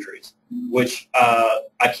broken symmetries, which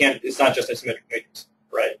I can't, it's not just a symmetric matrix,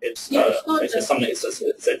 right? It's,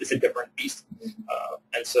 it's a different beast.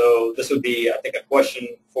 And so this would be, I think, a question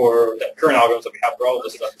for the current algorithms that we have for all of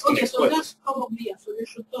this stuff. Okay, so that's probably, yeah, so we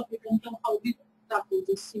should talk, we can tell how we tackle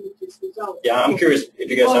these symmetries without. Yeah, I'm curious if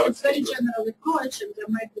you guys have it's a very general approach, and there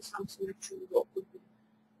might be something actually that could be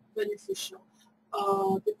beneficial.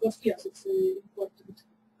 Because, yes, it's important.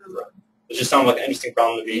 It just sounded like an interesting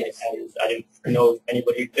problem to me, yes, and I didn't know if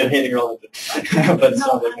anybody did anything wrong with it. But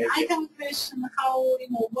no, like I have a question: how,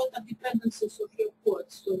 what are dependencies of your code?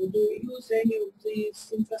 So, do you use any of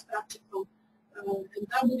these infrastructure from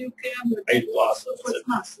NWCam? I use BLAS. It's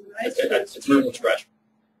nothing, right? It's work from scratch.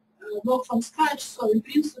 Work from scratch. So, in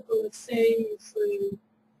principle, let's say if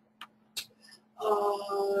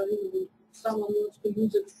someone wants to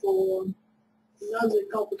use it for another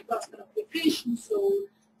calculus cluster application, so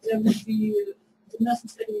there would be the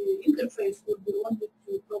necessary interface would be wanted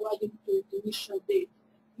to provide into the initial data,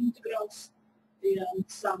 integrals, and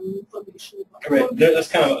some information about. Right. There's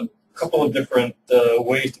kind of a couple of different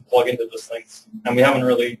ways to plug into this thing, and we haven't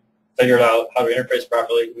really figured out how to interface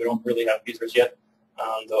properly. We don't really have users yet,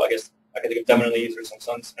 though I guess I could think of definitely users in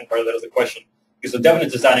some sense, and part of that is a question. Because so Devin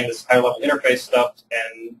is designing this higher-level interface stuff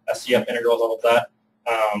and SCF integrals, all of that.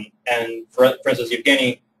 And for instance,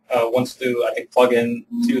 Evgeny wants to, I think, plug in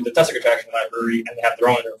to the tensor contraction library, and they have their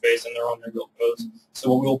own interface and their own integral codes. So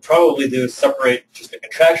what we'll probably do is separate just the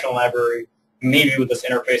contraction library, maybe with this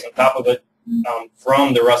interface on top of it,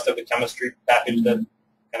 from the rest of the chemistry package that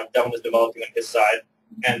kind of Devin is developing on his side,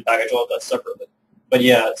 and package all of that separately. But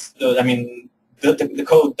yeah, I mean, the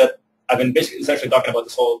code that I've been basically essentially talking about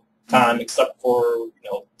this whole time, except for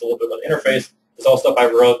the little bit about the interface, is all stuff I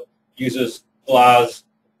wrote, uses BLAS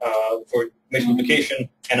for mixed multiplication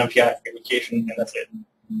and MPI for communication, and that's it.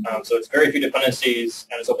 So it's very few dependencies,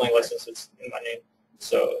 and it's openly licensed. It's in my name,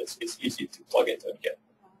 so it's easy to plug into and get.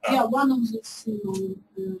 Yeah, one of these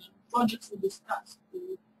projects we discussed,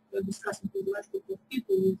 we're discussing with a large group of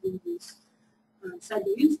people within this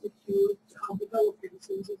Cyber Institute are developing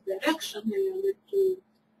in this direction, and it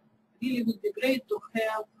really would be great to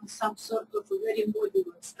have some sort of a very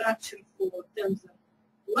modular structure for tensor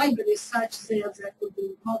libraries such that there could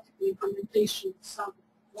be multiple implementations, some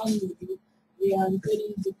one module, and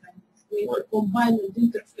very easy kind of way to combine an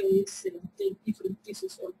interface and take different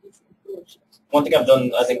pieces or different projects. One thing I've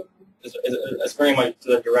done, I think, is very much to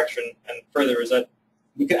that direction and further is that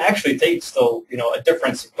we can actually take still, a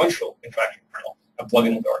different sequential contraction kernel and plug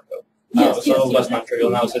it into our code. It's a little less non-trivial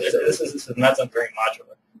now, so this is not very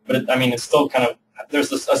modular. But it's still kind of, there's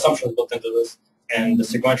this assumption built into this, and the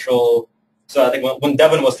sequential. So I think when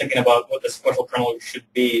Devin was thinking about what the sequential kernel should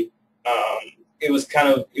be, it was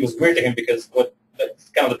weird to him because the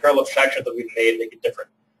parallel abstractions that we've made make it different.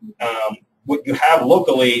 What you have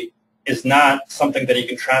locally is not something that you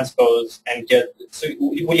can transpose and get. So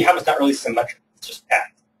what you have is not really symmetric; it's just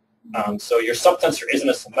packed. So your subtensor isn't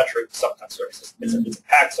a symmetric subtensor; it's a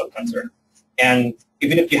packed subtensor. And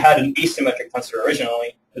even if you had an asymmetric tensor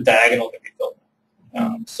originally, the diagonal can be filled.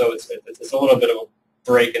 So it's a little bit of a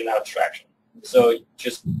break in that abstraction. So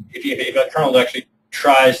just if a kernel actually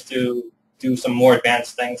tries to do some more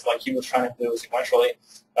advanced things like he was trying to do sequentially,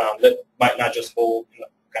 that might not just hold in the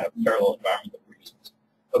kind of parallel environment that we're using.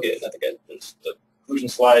 Okay, and I think there's the conclusion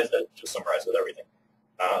slides that just summarize with everything.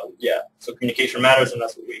 Yeah, so communication matters, and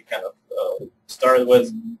that's what we kind of started with.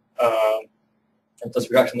 And tensor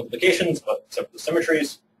contraction multiplications, but except for the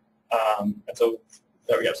symmetries. And so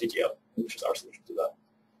there we have CTO, which is our solution to that.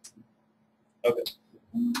 Okay.